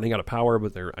running out of power,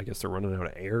 but they're running out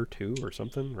of air too, or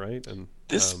something, right? And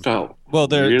this felt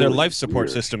their really life support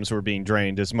weird. Systems were being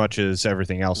drained as much as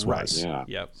everything else was. Yeah.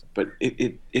 Yep. But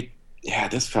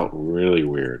this felt really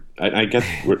weird. I get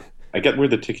where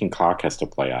the ticking clock has to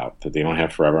play out, that they don't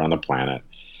have forever on the planet.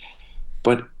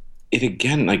 But it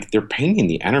again, like, they're painting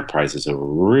the Enterprise as a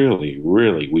really,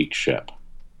 really weak ship.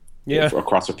 Yeah.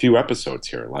 Across a few episodes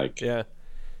here, like. Yeah.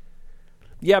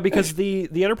 Yeah, because the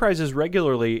Enterprise is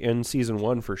regularly in season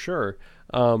 1 for sure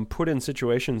put in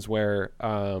situations where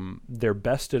they're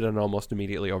bested and almost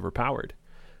immediately overpowered.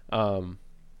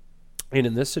 And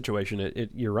in this situation,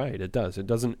 you're right. It does. It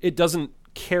doesn't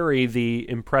carry the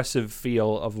impressive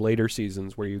feel of later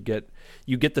seasons, where you get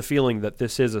the feeling that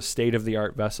this is a state of the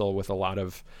art vessel with a lot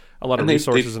of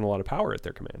resources and a lot of power at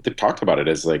their command. They've talked about it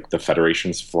as like the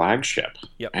Federation's flagship,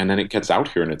 and then it gets out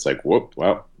here and it's like, whoop,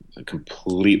 well,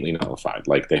 completely nullified.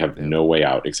 Like they have no way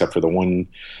out except for the one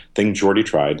thing Geordi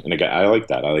tried, and again, I like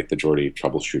that. I like the Geordi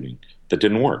troubleshooting that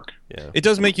didn't work. Yeah, it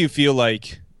does make you feel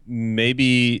like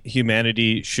maybe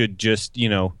humanity should just,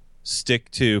 stick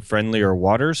to friendlier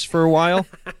waters for a while.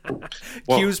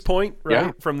 Q's point,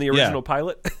 right? From the original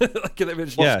pilot. Like,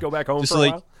 just go back home just for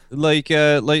a while. Like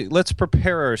let's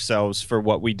prepare ourselves for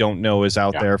what we don't know is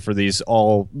out there for these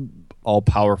all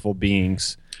powerful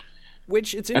beings.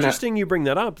 Which, it's interesting you bring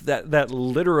that up. That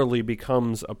literally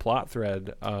becomes a plot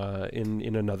thread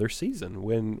in another season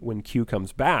when Q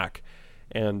comes back.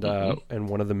 And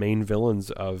one of the main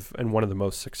villains and one of the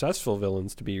most successful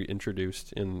villains to be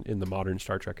introduced in the modern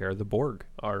Star Trek era, the Borg,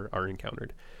 are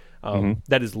encountered.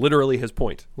 That is literally his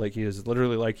point. Like, he is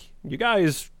literally like, you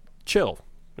guys chill,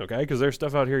 okay? Because there's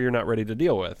stuff out here you're not ready to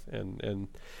deal with. And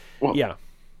yeah,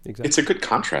 exactly. It's a good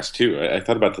contrast too. I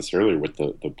thought about this earlier with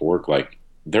the Borg. Like,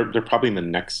 they're probably the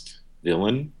next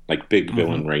villain, like big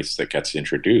villain race that gets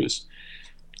introduced,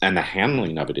 and the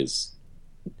handling of it is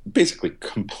basically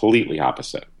completely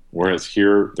opposite. Whereas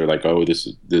here they're like, oh,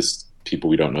 this people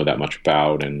we don't know that much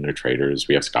about, and they're traitors,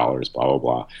 we have scholars, blah blah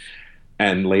blah.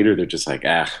 And later they're just like,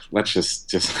 let's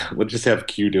just have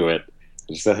Q do it.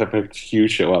 Just have Q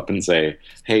show up and say,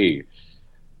 hey,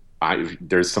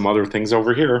 there's some other things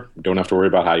over here. Don't have to worry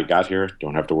about how you got here.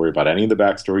 Don't have to worry about any of the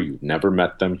backstory. You've never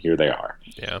met them. Here they are.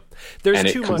 Yeah, there's and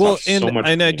too much. Well, so much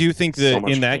and I pain. do think that So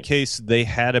much in that pain. case they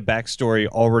had a backstory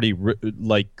already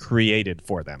created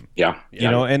for them. Yeah. You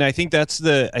know, and I think that's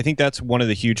one of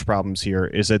the huge problems here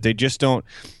is that they just don't.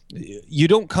 You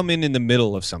don't come in the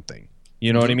middle of something.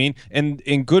 You know what I mean? And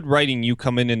in good writing, you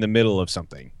come in the middle of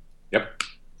something. Yep.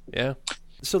 Yeah.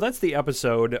 So that's the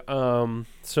episode.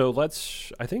 So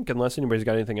I think unless anybody's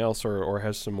got anything else or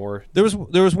has some more. There was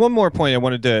one more point I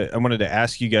wanted to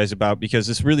ask you guys about, because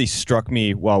this really struck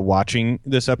me while watching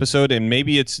this episode, and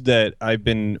maybe it's that I've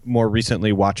been more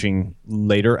recently watching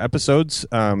later episodes,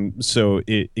 so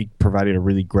it provided a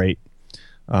really great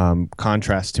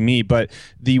contrast to me. But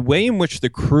the way in which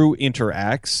the crew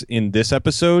interacts in this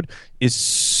episode is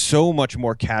so much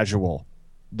more casual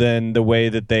than the way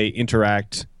that they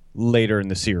interact later in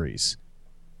the series.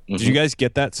 Did you guys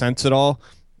get that sense at all?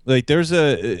 Like there's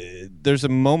a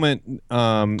moment,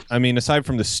 I mean, aside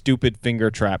from the stupid finger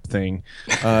trap thing,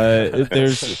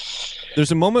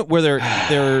 there's a moment where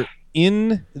they're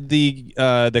in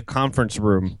the conference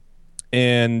room,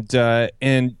 and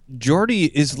Geordi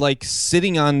is like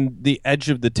sitting on the edge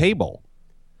of the table.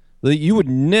 Like, you would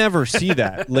never see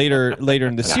that later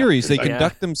in the series. They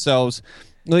conduct themselves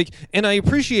like, and I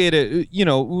appreciate it. You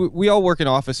know, we all work in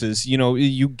offices. You know,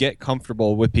 you get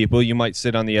comfortable with people. You might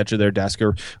sit on the edge of their desk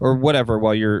or whatever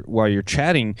while you're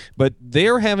chatting. But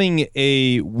they're having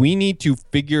a we need to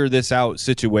figure this out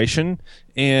situation,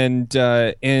 and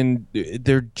they're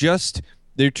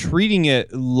treating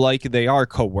it like they are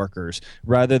coworkers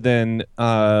rather than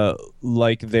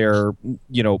like they're,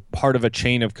 you know, part of a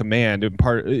chain of command and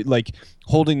like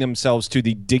holding themselves to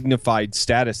the dignified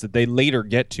status that they later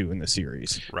get to in the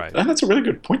series. Right. And that's a really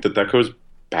good point that goes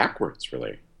backwards,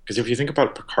 really. Because if you think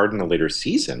about Picard in a later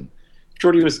season,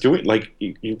 Geordi was doing, like,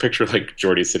 you picture, like,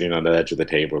 Geordi sitting on the edge of the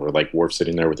table or, like, Worf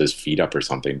sitting there with his feet up or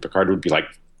something. Picard would be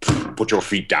like, put your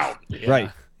feet down. Yeah.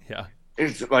 Right. Yeah.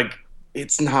 It's like,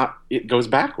 it's not, it goes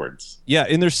backwards. Yeah,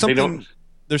 and there's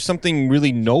something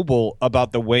really noble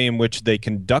about the way in which they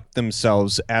conduct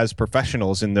themselves as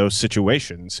professionals in those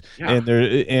situations. Yeah.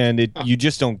 And you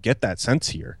just don't get that sense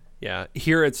here. Yeah.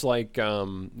 Here it's like,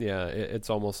 it's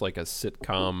almost like a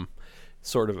sitcom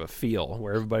sort of a feel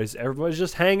where everybody's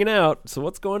just hanging out. So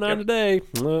what's going on today?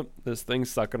 This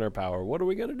thing's sucking our power. What are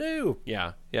we going to do?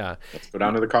 Yeah. Yeah. Let's go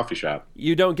down to the coffee shop.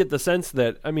 You don't get the sense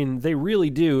that, I mean, they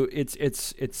really do.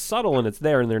 It's subtle and it's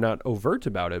there and they're not overt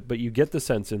about it, but you get the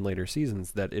sense in later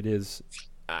seasons that it is,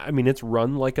 I mean, it's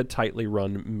run like a tightly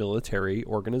run military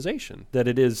organization, that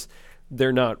it is,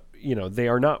 they're not, you know, they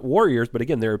are not warriors, but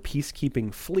again, they're a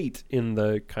peacekeeping fleet in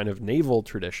the kind of naval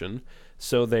tradition.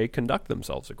 So they conduct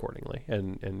themselves accordingly,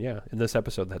 and yeah, in this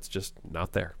episode, that's just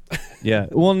not there. Yeah,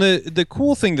 well, and the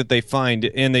cool thing that they find,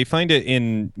 and they find it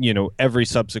in, you know, every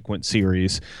subsequent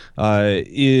series,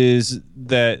 is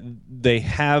that they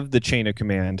have the chain of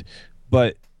command,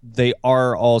 but they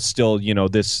are all still, you know,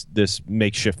 this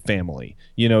makeshift family.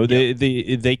 You know,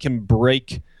 they can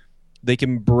break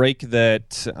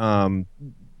that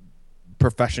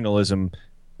professionalism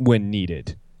when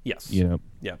needed. Yes. You know.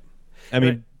 Yeah. I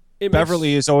mean.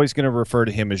 Beverly is always going to refer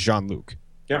to him as Jean-Luc.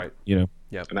 Yeah. Right. You know.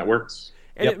 Yeah. And that works.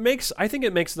 And I think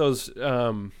it makes those.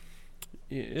 No,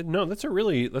 that's a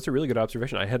really good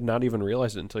observation. I had not even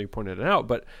realized it until you pointed it out.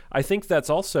 But I think that's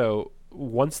also,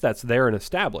 once that's there and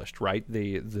established, right?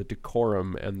 The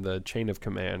decorum and the chain of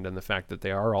command and the fact that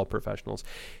they are all professionals,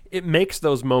 it makes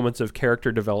those moments of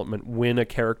character development when a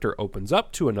character opens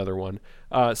up to another one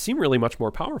seem really much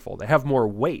more powerful. They have more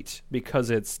weight because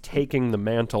it's taking the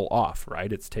mantle off,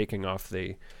 right? It's taking off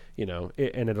the, you know,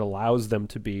 and it allows them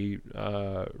to be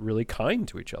really kind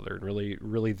to each other and really,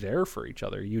 really there for each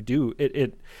other. You do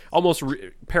it almost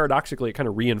paradoxically, it kind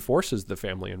of reinforces the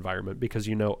family environment because,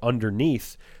 you know,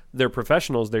 underneath, they're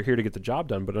professionals. They're here to get the job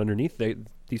done, but underneath,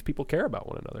 these people care about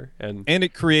one another, and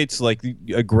it creates like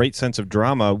a great sense of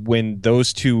drama when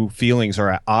those two feelings are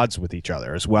at odds with each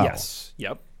other as well. Yes.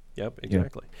 Yep.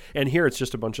 Exactly. Yeah. And here it's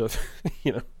just a bunch of,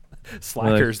 you know,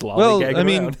 slackers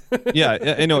lollygagging around.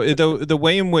 Yeah, I know the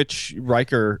way in which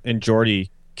Riker and Geordi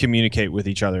communicate with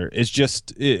each other is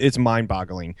just, it's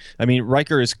mind-boggling. I mean,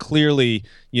 Riker is clearly,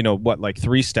 you know, like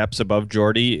 3 steps above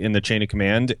Geordi in the chain of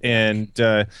command, and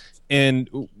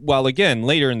while again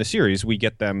later in the series we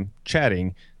get them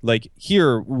chatting, like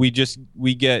here we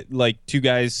get like 2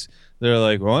 guys. They're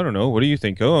like, well, I don't know. What do you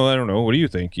think? Oh, I don't know. What do you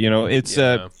think? You know, it's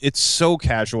so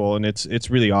casual and it's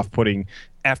really off-putting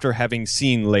after having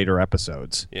seen later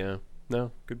episodes. Yeah. No.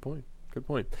 Good point.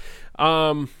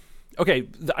 Okay,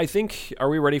 I think, are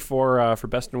we ready for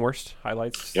best and worst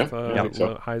highlights? Yeah, I think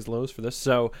so. Highs, lows for this.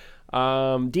 So,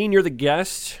 Dean, you're the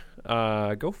guest.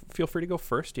 Feel free to go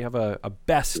first. Do you have a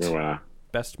best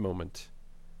moment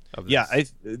of this? Yeah,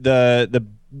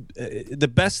 the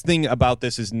best thing about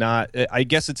this is not, I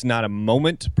guess it's not a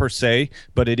moment per se,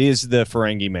 but it is the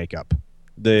Ferengi makeup.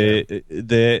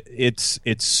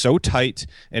 It's so tight,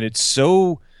 and it's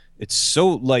so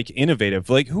like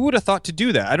innovative. Like, who would have thought to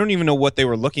do that? I don't even know what they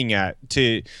were looking at.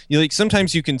 Like,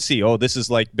 sometimes you can see, oh, this is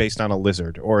like based on a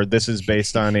lizard, or this is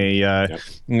based on a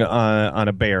on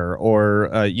a bear,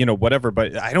 or whatever.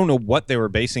 But I don't know what they were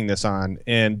basing this on.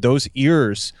 And those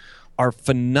ears are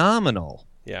phenomenal.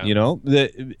 Yeah.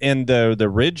 The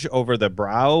ridge over the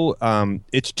brow.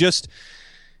 It's just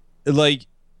like,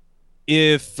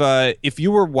 if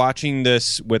you were watching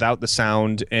this without the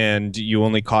sound and you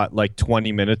only caught like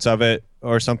 20 minutes of it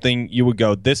or something, you would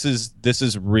go, this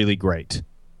is really great.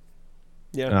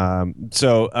 Yeah.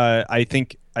 So I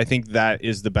think that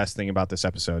is the best thing about this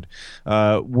episode.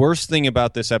 Worst thing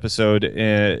about this episode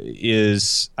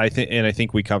is, I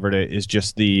think we covered it, is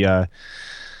just the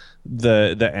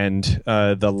end,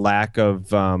 the lack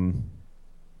of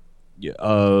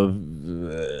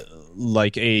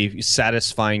like a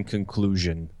satisfying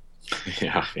conclusion.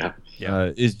 Yeah.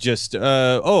 Is just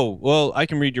I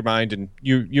can read your mind, and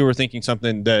you were thinking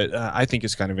something that I think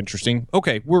is kind of interesting.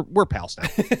 Okay, we're pals now.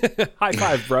 High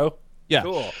five, bro. Yeah.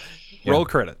 Cool. Roll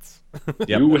credits. Yep.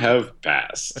 You have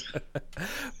passed.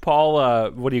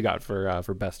 Paul, what do you got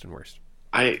for best and worst?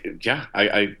 I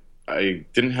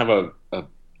didn't have a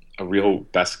real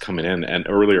best coming in, and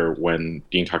earlier when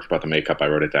Dean talked about the makeup, I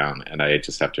wrote it down, and I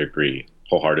just have to agree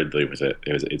wholeheartedly with it.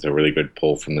 It's a really good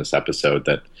pull from this episode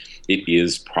that it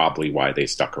is probably why they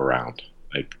stuck around.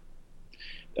 Like,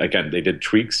 again, they did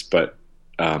tweaks, but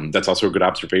that's also a good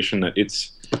observation that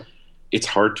it's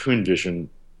hard to envision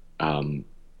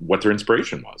what their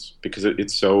inspiration was, because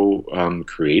it's so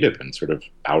creative and sort of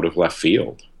out of left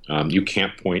field. You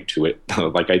can't point to it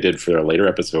like I did for a later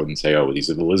episode and say, oh, these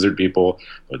are the lizard people,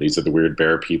 or these are the weird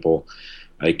bear people.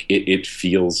 Like, it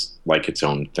feels like its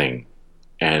own thing.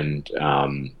 And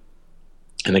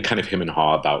they kind of hem and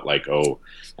haw about, like, oh,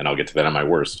 and I'll get to that on my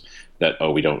worst, that,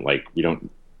 oh, we don't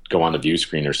go on the view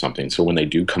screen or something. So when they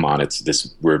do come on, it's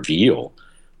this reveal.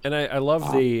 And I love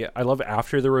I love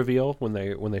after the reveal when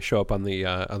they show up on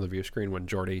the view screen, when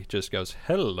Geordi just goes,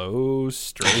 "Hello,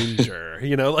 stranger."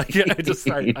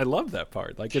 I love that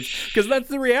part. Like, it's because that's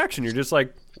the reaction. You're just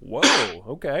like, "Whoa,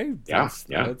 okay, that's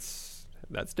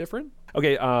different."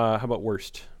 Okay, how about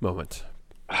worst moment?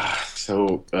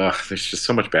 There's just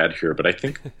so much bad here, but I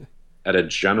think at a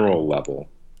general level,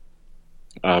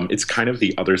 it's kind of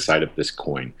the other side of this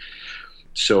coin.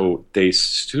 So they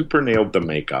super nailed the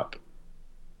makeup.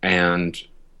 And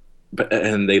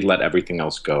they let everything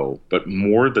else go. But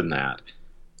more than that,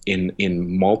 in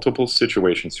multiple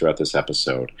situations throughout this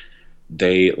episode,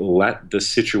 they let the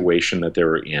situation that they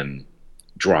were in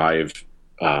drive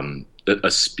a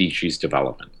species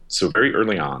development. So very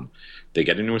early on, they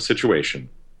get into a situation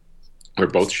where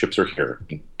both ships are here,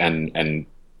 and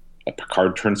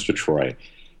Picard turns to Troy,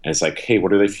 and it's like, hey,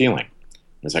 what are they feeling?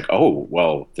 And it's like, oh,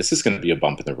 well, this is going to be a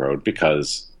bump in the road,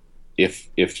 because if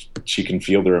she can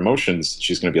feel their emotions,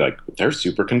 she's going to be like, they're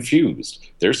super confused,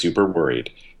 they're super worried,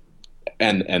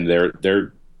 and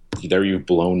there you've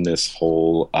blown this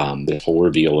whole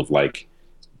reveal of, like,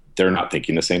 they're not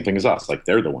thinking the same thing as us, like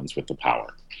they're the ones with the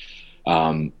power.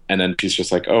 And then she's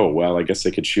just like, oh, well, I guess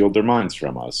they could shield their minds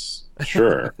from us,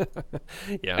 sure.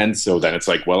 Yeah. And so then it's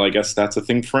like, well, I guess that's a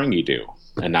thing Ferengi do,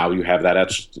 and now you have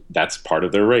that's part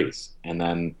of their race. And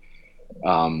then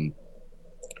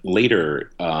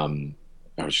later,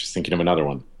 I was just thinking of another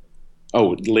one.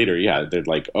 Oh, later, yeah, they're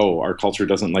like, oh, our culture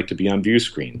doesn't like to be on view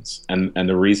screens. And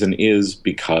the reason is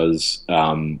because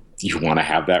you want to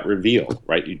have that reveal,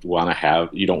 right? You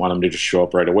don't want him to just show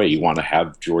up right away. You want to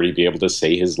have Geordi be able to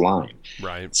say his line.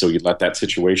 Right. So you let that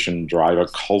situation drive a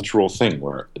cultural thing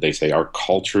where they say our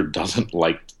culture doesn't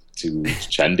like to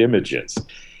send images.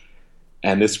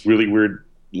 And this really weird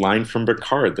line from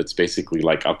Picard that's basically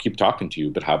like, I'll keep talking to you,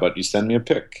 but how about you send me a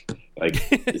pic? Like,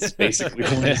 it's basically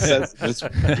what he says in this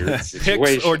weird situation.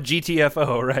 Pics or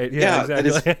GTFO, right? Yeah,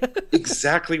 exactly. That is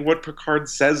exactly what Picard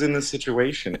says in this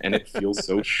situation, and it feels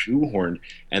so shoehorned.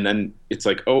 And then it's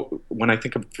like, oh, when I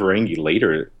think of Ferengi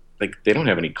later, like, they don't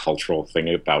have any cultural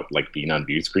thing about, like, being on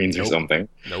view screens or something.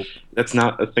 Nope. That's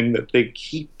not a thing that they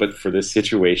keep, but for this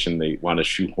situation, they want to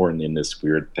shoehorn in this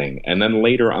weird thing. And then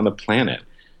later on the planet,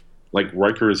 like,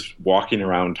 Riker is walking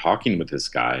around talking with this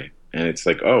guy, and it's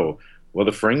like, oh, well,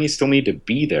 the Ferengi still need to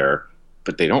be there,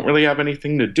 but they don't really have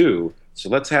anything to do. so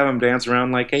let's have them dance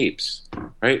around like apes,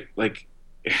 right? Like,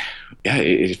 yeah,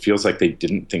 it feels like they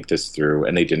didn't think this through,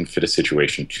 and they didn't fit a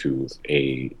situation to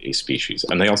a species,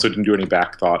 and they also didn't do any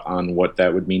back thought on what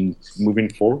that would mean moving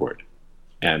forward.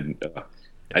 And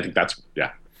I think that's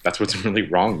what's really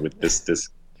wrong with this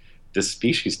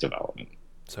species development.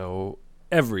 So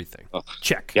everything,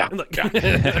 check. Yeah,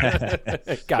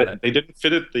 Got it. They didn't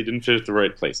fit it. They didn't fit it the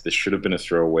right place. This should have been a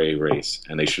throwaway race,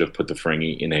 and they should have put the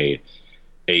Ferengi in a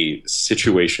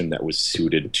situation that was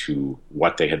suited to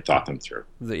what they had thought them through.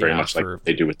 Very much like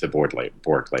they do with the Borg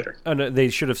later. And they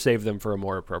should have saved them for a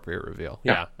more appropriate reveal.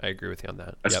 Yeah, I agree with you on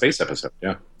that. A space episode.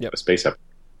 Yeah. Yep. A space episode.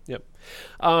 Yep.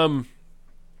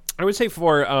 I would say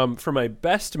for my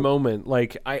best moment,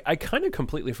 like I kind of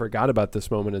completely forgot about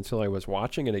this moment until I was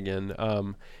watching it again.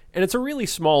 And it's a really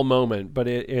small moment, but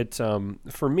it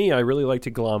for me, I really like to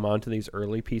glom onto these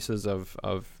early pieces of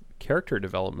character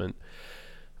development.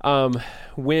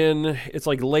 When it's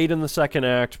like late in the second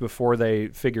act before they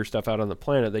figure stuff out on the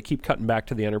planet, they keep cutting back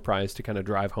to the Enterprise to kind of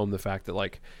drive home the fact that,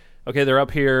 like, okay, they're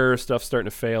up here, stuff's starting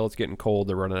to fail, it's getting cold,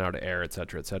 they're running out of air, et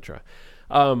cetera, et cetera.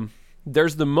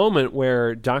 There's the moment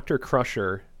where Dr.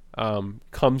 Crusher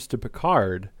comes to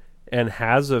Picard and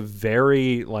has a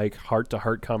very, like,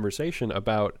 heart-to-heart conversation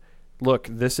about, look,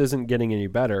 this isn't getting any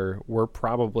better. We're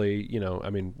probably,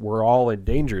 we're all in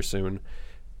danger soon.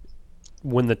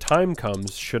 When the time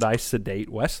comes, should I sedate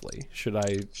Wesley? Should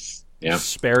I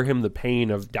spare him the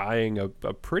pain of dying a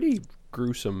pretty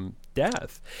gruesome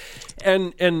death?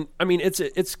 And I mean, it's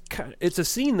a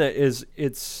scene that is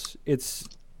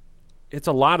it's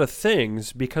a lot of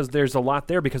things, because there's a lot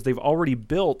there, because they've already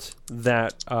built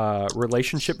that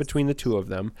relationship between the two of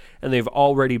them, and they've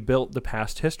already built the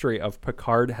past history of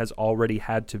Picard has already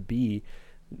had to be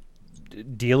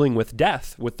dealing with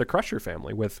death with the Crusher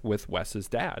family, with Wes's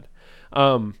dad.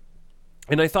 And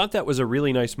I thought that was a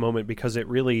really nice moment, because it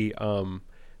really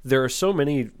there are so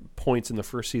many points in the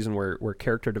first season where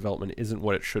character development isn't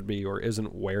what it should be, or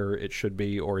isn't where it should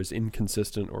be, or is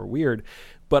inconsistent or weird.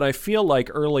 But I feel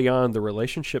like early on, the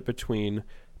relationship between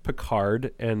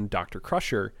Picard and Dr.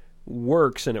 Crusher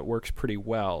works, and it works pretty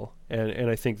well. And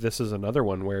I think this is another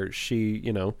one where she,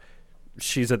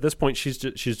 she's at this point, she's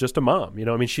just a mom.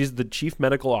 I mean, she's the chief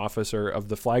medical officer of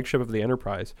the flagship of the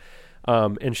Enterprise.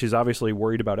 And she's obviously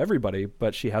worried about everybody,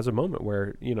 but she has a moment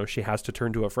where, she has to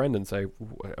turn to a friend and say,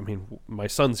 I mean, my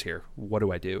son's here. What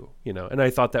do I do? And I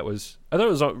thought it was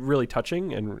really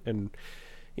touching, and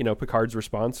Picard's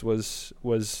response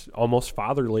was almost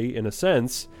fatherly in a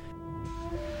sense.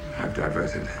 I've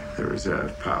diverted the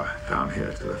reserve power down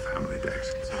here to the family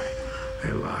decks.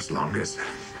 They'll last longest.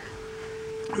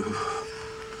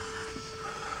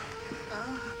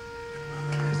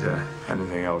 Is there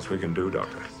anything else we can do,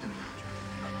 Doctor?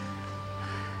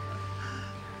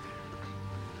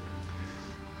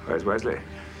 Where's Wesley?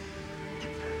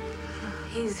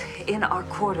 He's in our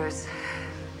quarters.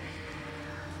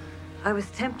 I was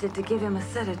tempted to give him a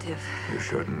sedative. You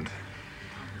shouldn't.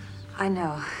 I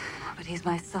know, but he's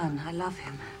my son. I love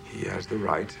him. He has the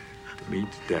right to meet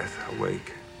death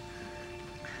awake.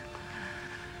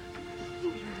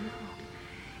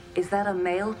 Is that a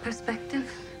male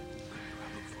perspective?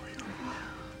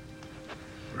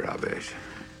 Rubbish.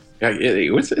 Yeah,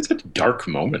 it's a dark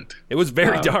moment. It was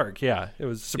very dark. Yeah, it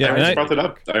was surprising.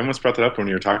 I almost brought that up when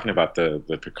you were talking about the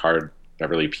Picard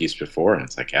Beverly piece before, and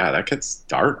it's like, yeah, that gets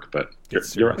dark, but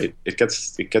you're right. It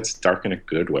gets dark in a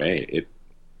good way.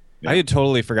 I had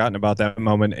totally forgotten about that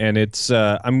moment, and it's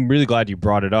I'm really glad you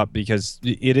brought it up, because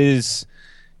it is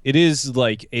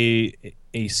like a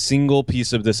single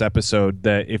piece of this episode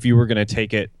that if you were going to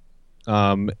take it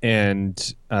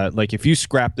like if you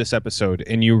scrap this episode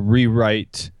and you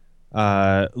rewrite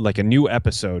like a new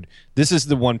episode, this is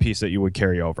the one piece that you would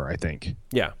carry over, I think.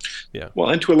 Yeah. Well,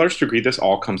 and to a large degree, this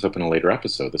all comes up in a later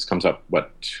episode. This comes up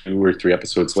 2 or 3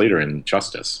 episodes later in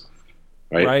Justice,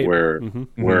 right? Where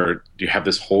you have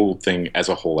this whole thing as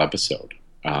a whole episode.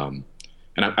 And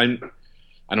I don't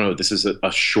know. This is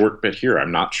a short bit here.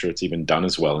 I'm not sure it's even done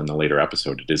as well in the later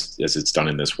episode as it's done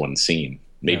in this one scene.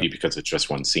 Maybe because it's just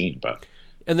one scene, but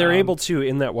and they're able to,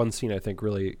 in that one scene, I think,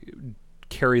 really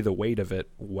carry the weight of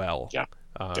it well.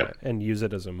 And use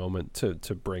it as a moment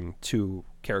to bring two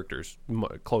characters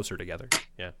closer together.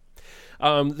 Yeah.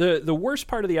 The worst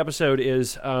part of the episode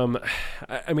is, I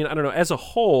mean, I don't know. As a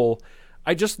whole,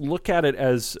 I just look at it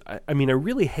as, I mean, I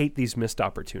really hate these missed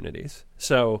opportunities.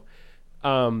 So.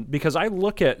 Because I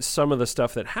look at some of the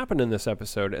stuff that happened in this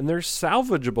episode, and there's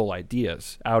salvageable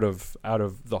ideas out of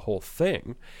the whole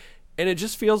thing, and it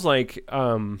just feels like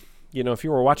if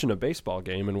you were watching a baseball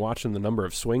game and watching the number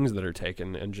of swings that are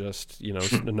taken and just,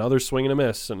 another swing and a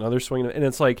miss, another swing, and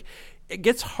it's like, it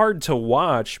gets hard to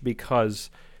watch because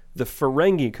the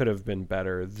Ferengi could have been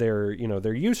better. Their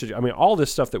usage, all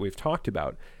this stuff that we've talked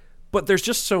about, but there's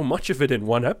just so much of it in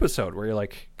one episode where you're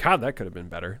like, God, that could have been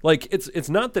better. Like, it's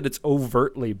not that it's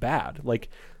overtly bad. Like,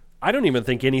 I don't even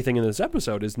think anything in this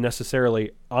episode is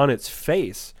necessarily on its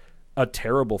face a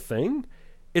terrible thing.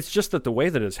 It's just that the way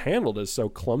that it's handled is so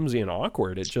clumsy and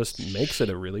awkward. It just makes it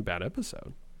a really bad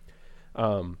episode.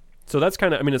 So that's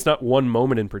kind of, it's not one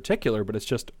moment in particular, but it's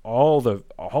just all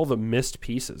the missed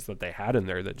pieces that they had in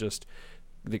there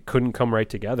that couldn't come right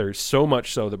together. So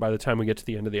much so that by the time we get to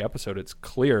the end of the episode, it's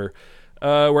clear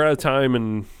we're out of time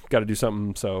and got to do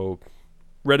something. So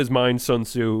read his mind, Sun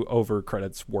Tzu, over,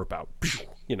 credits, warp out.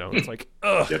 It's like,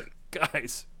 ugh,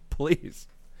 guys, please.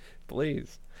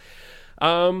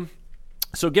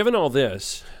 So given all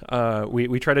this,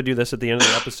 we try to do this at the end of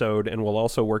the episode, and we'll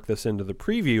also work this into the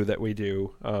preview that we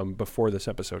do before this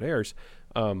episode airs.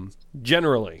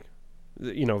 Generally,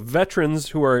 veterans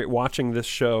who are watching this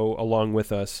show along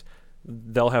with us,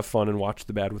 they'll have fun and watch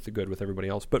the bad with the good with everybody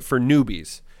else. But for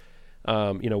newbies,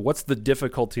 what's the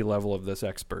difficulty level of this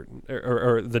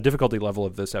or the difficulty level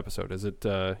of this episode? Is it,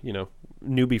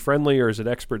 newbie friendly, or is it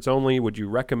experts only? Would you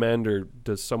recommend, or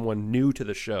does someone new to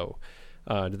the show,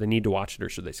 do they need to watch it, or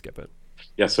should they skip it?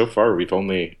 Yeah, so far we've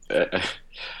only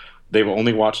they've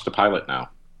only watched the pilot now.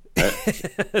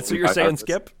 Right? So you're saying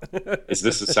skip? Is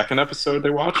this the second episode they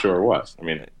watch, or what?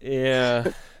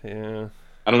 Yeah. I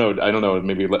don't know.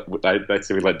 Maybe I'd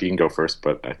say we let Dean go first,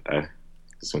 but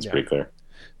this one's pretty clear.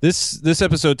 This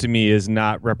episode to me is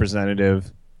not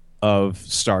representative of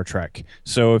Star Trek.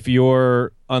 So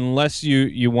unless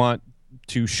you want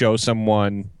to show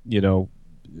someone,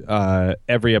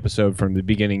 every episode from the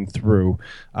beginning through,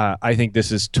 I think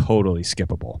this is totally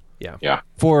skippable. Yeah.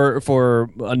 For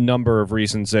a number of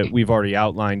reasons that we've already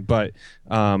outlined, but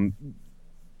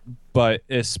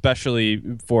especially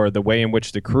for the way in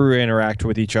which the crew interact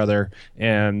with each other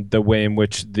and the way in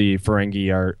which the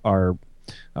Ferengi are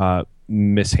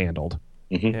mishandled.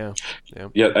 Mm-hmm.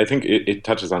 Yeah. I think it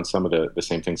touches on some of the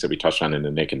same things that we touched on in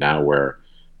The Naked Now, where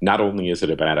not only is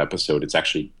it a bad episode, it's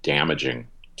actually damaging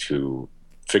to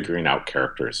figuring out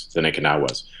characters. The Naked Now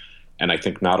was. And I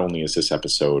think not only is this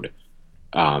episode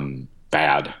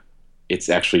bad, it's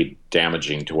actually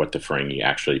damaging to what the Ferengi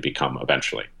actually become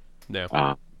eventually.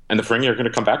 Yeah. And the Ferengi are going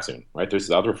to come back soon, right?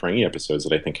 There's other Ferengi episodes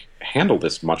that I think handle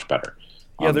this much better.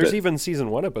 Yeah, there's even season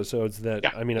 1 episodes that,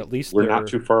 at least we're not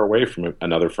too far away from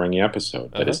another Ferengi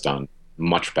episode that is done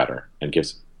much better and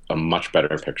gives a much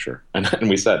better picture. And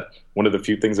we said one of the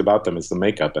few things about them is the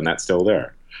makeup, and that's still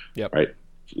there. Yep. Right?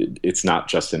 It's not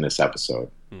just in this episode.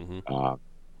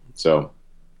 Mm-hmm.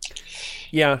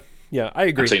 Yeah, I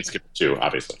agree. I'm saying skip it too,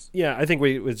 obviously. Yeah, I think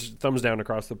it's thumbs down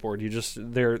across the board.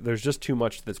 There's just too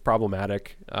much that's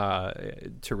problematic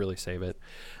to really save it.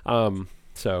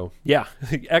 So yeah,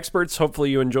 experts,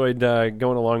 hopefully you enjoyed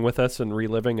going along with us and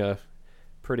reliving a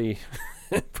pretty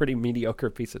mediocre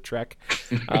piece of Trek.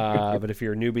 But if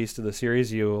you're newbies to the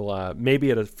series, you'll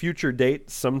maybe at a future date,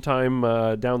 sometime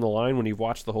down the line when you've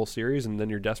watched the whole series and then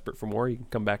you're desperate for more, you can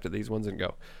come back to these ones and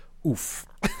go, oof.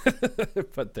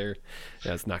 But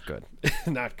it's not good.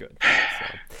 Not good. So.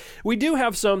 We do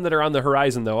have some that are on the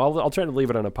horizon, though. I'll try to leave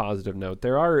it on a positive note.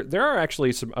 There are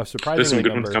actually a surprisingly There's some good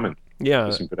number. ones coming. Yeah.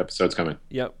 There's some good episodes coming.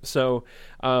 Yep. So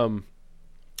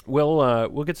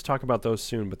we'll get to talk about those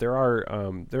soon, but there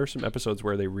are some episodes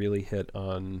where they really hit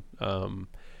on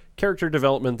character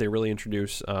development. They really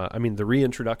introduce the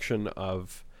reintroduction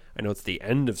of, I know it's the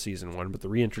end of season 1, but the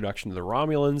reintroduction of the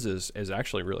Romulans is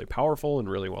actually really powerful and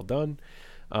really well done.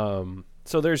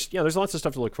 So there's lots of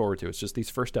stuff to look forward to. It's just these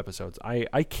first episodes.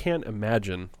 I can't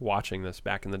imagine watching this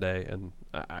back in the day, and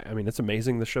it's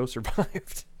amazing the show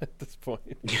survived at this point,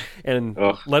 and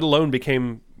let alone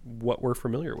became what we're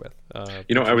familiar with.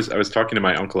 I was talking to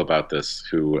my uncle about this,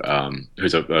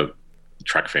 who's a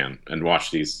Trek fan and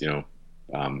watched these,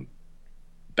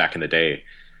 back in the day,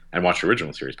 and watched the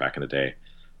original series back in the day.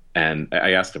 And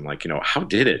I asked him, how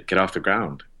did it get off the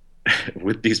ground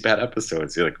with these bad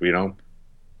episodes? He's like,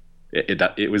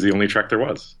 it was the only Trek there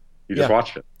was. You just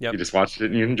watched it. Yep. You just watched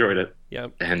it and you enjoyed it.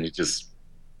 Yep. And you just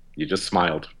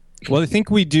smiled. Well, I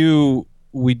think we do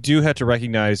have to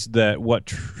recognize that what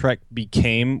Trek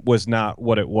became was not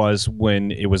what it was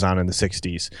when it was on in the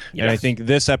 60s. Yes. And I think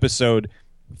this episode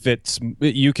fits.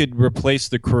 You could replace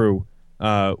the crew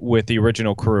with the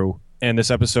original crew, and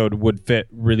this episode would fit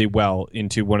really well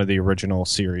into one of the original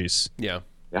series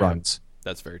runs.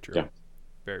 That's very true. Yeah.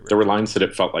 Very, very there were true. lines that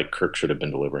it felt like Kirk should have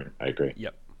been delivering. I agree.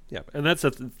 Yep. Yeah, and that's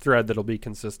a thread that'll be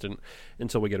consistent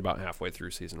until we get about halfway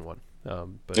through season 1.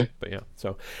 But yeah,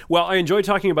 so well, I enjoy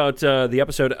talking about the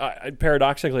episode.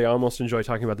 Paradoxically, I almost enjoy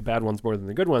talking about the bad ones more than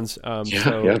the good ones.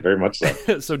 Yeah, very much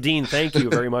so. So, Dean, thank you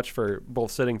very much for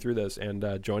both sitting through this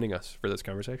and joining us for this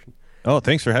conversation. Oh,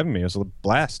 thanks for having me. It was a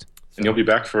blast. And you'll be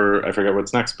back for, I forget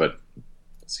what's next, but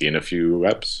see you in a few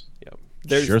eps.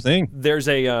 Yeah, sure thing. There's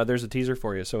a teaser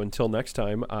for you. So until next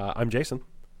time, I'm Jason.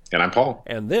 And I'm Paul.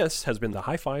 And this has been the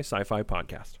Hi-Fi Sci-Fi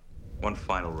Podcast. One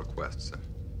final request, sir.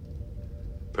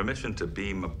 Permission to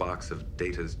beam a box of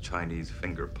Data's Chinese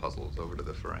finger puzzles over to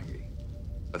the Ferengi.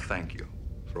 A thank you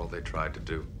for all they tried to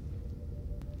do.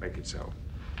 Make it so.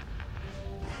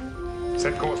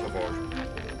 Set course, LaForge.